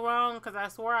title wrong, because I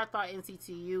swore I thought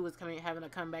NCTU was having a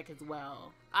comeback as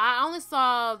well. I only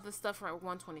saw the stuff from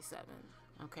 127.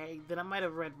 Okay, then I might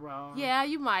have read wrong. Yeah,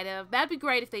 you might have. That'd be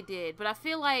great if they did, but I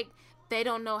feel like they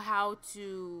don't know how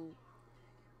to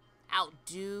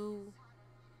outdo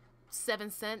 7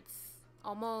 Cents.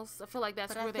 Almost, I feel like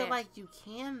that's but where I feel like you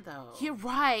can though. You're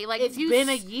right. Like it's been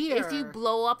a year. If you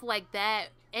blow up like that,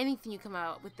 anything you come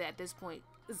out with at this point,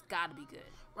 it's got to be good.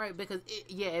 Right, because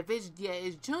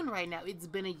it's June right now. It's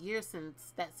been a year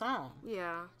since that song.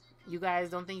 Yeah. You guys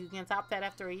don't think you can top that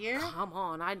after a year? Come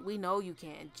on, we know you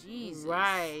can. Jesus.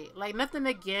 Right, like nothing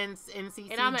against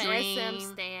NCT and I'm Dream an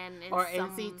SM stan in or some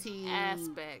NCT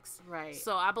aspects. Right.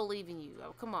 So I believe in you.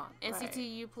 Oh, come on, Right.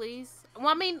 NCTU, please. Well,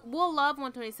 I mean, we'll love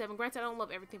 127. Granted, I don't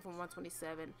love everything from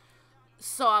 127,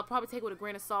 so I'll probably take it with a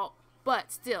grain of salt.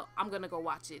 But still, I'm gonna go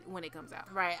watch it when it comes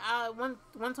out. Right.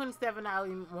 127,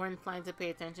 I'm more inclined to pay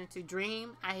attention to.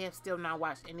 Dream, I have still not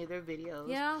watched any of their videos.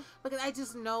 Yeah. Because I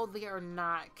just know they are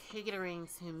not catering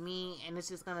to me, and it's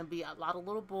just gonna be a lot of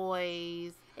little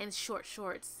boys and short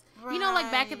shorts. Right. You know,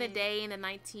 like back in the day in the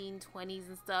 1920s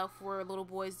and stuff, where little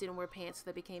boys didn't wear pants, so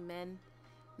they became men.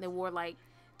 And they wore like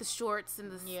the shorts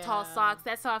and the tall socks.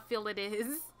 That's how I feel it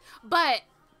is. But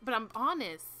I'm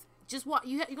honest. Just watch.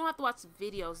 You don't have to watch the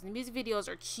videos. The music videos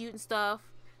are cute and stuff,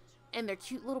 and they're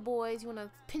cute little boys. You want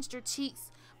to pinch their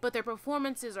cheeks, but their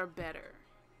performances are better.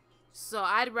 So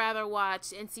I'd rather watch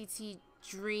NCT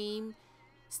Dream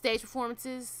stage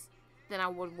performances than I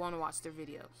would want to watch their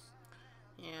videos.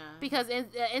 Yeah. Because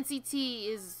NCT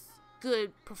is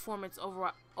good performance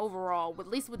overall, at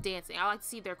least with dancing. I like to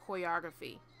see their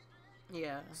choreography.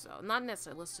 Yeah. So not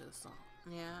necessarily listen to the song.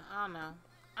 Yeah, I don't know.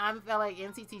 I feel like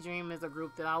NCT Dream is a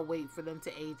group that I'll wait for them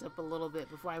to age up a little bit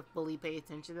before I fully pay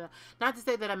attention to them. Not to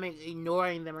say that I'm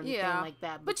ignoring them or anything like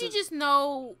that. But you just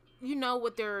know,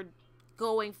 what they're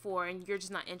going for, and you're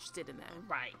just not interested in that.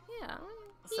 Right. Yeah.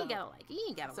 You ain't gotta like it. You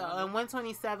ain't gotta so, like in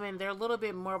 127, they're a little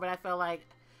bit more, but I feel like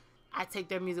I take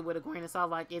their music with a grain of salt.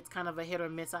 Like, it's kind of a hit or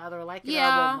miss. I either like it or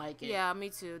I won't like it. Yeah, me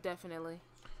too. Definitely.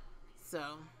 So.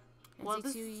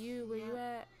 NCTU, where you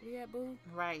at? Where you at, boo?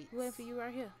 Right. We're waiting for you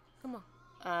right here. Come on.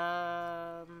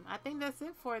 I think that's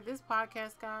it for this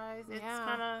podcast, guys. It's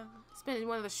it's been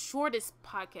one of the shortest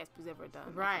podcasts we've ever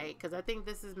done. Right, because I think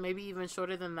this is maybe even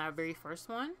shorter than our very first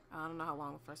one. I don't know how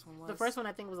long the first one was. The first one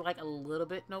I think was like a little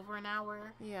bit over an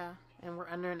hour. Yeah. And we're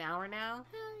under an hour now.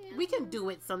 Yeah. We can do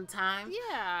it sometime.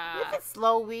 Yeah. If it's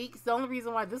slow weeks, the only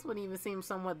reason why this one even seems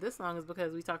somewhat this long is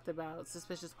because we talked about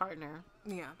Suspicious Partner.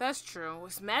 Yeah, that's true.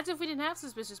 Imagine if we didn't have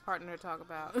Suspicious Partner to talk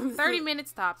about. 30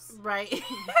 minutes tops. Right.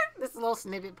 This little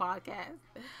snippet podcast.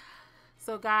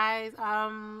 So guys,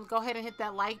 go ahead and hit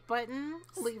that like button.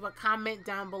 Leave a comment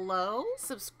down below.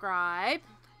 Subscribe.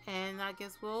 And I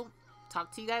guess we'll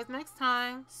talk to you guys next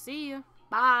time. See you.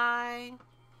 Bye.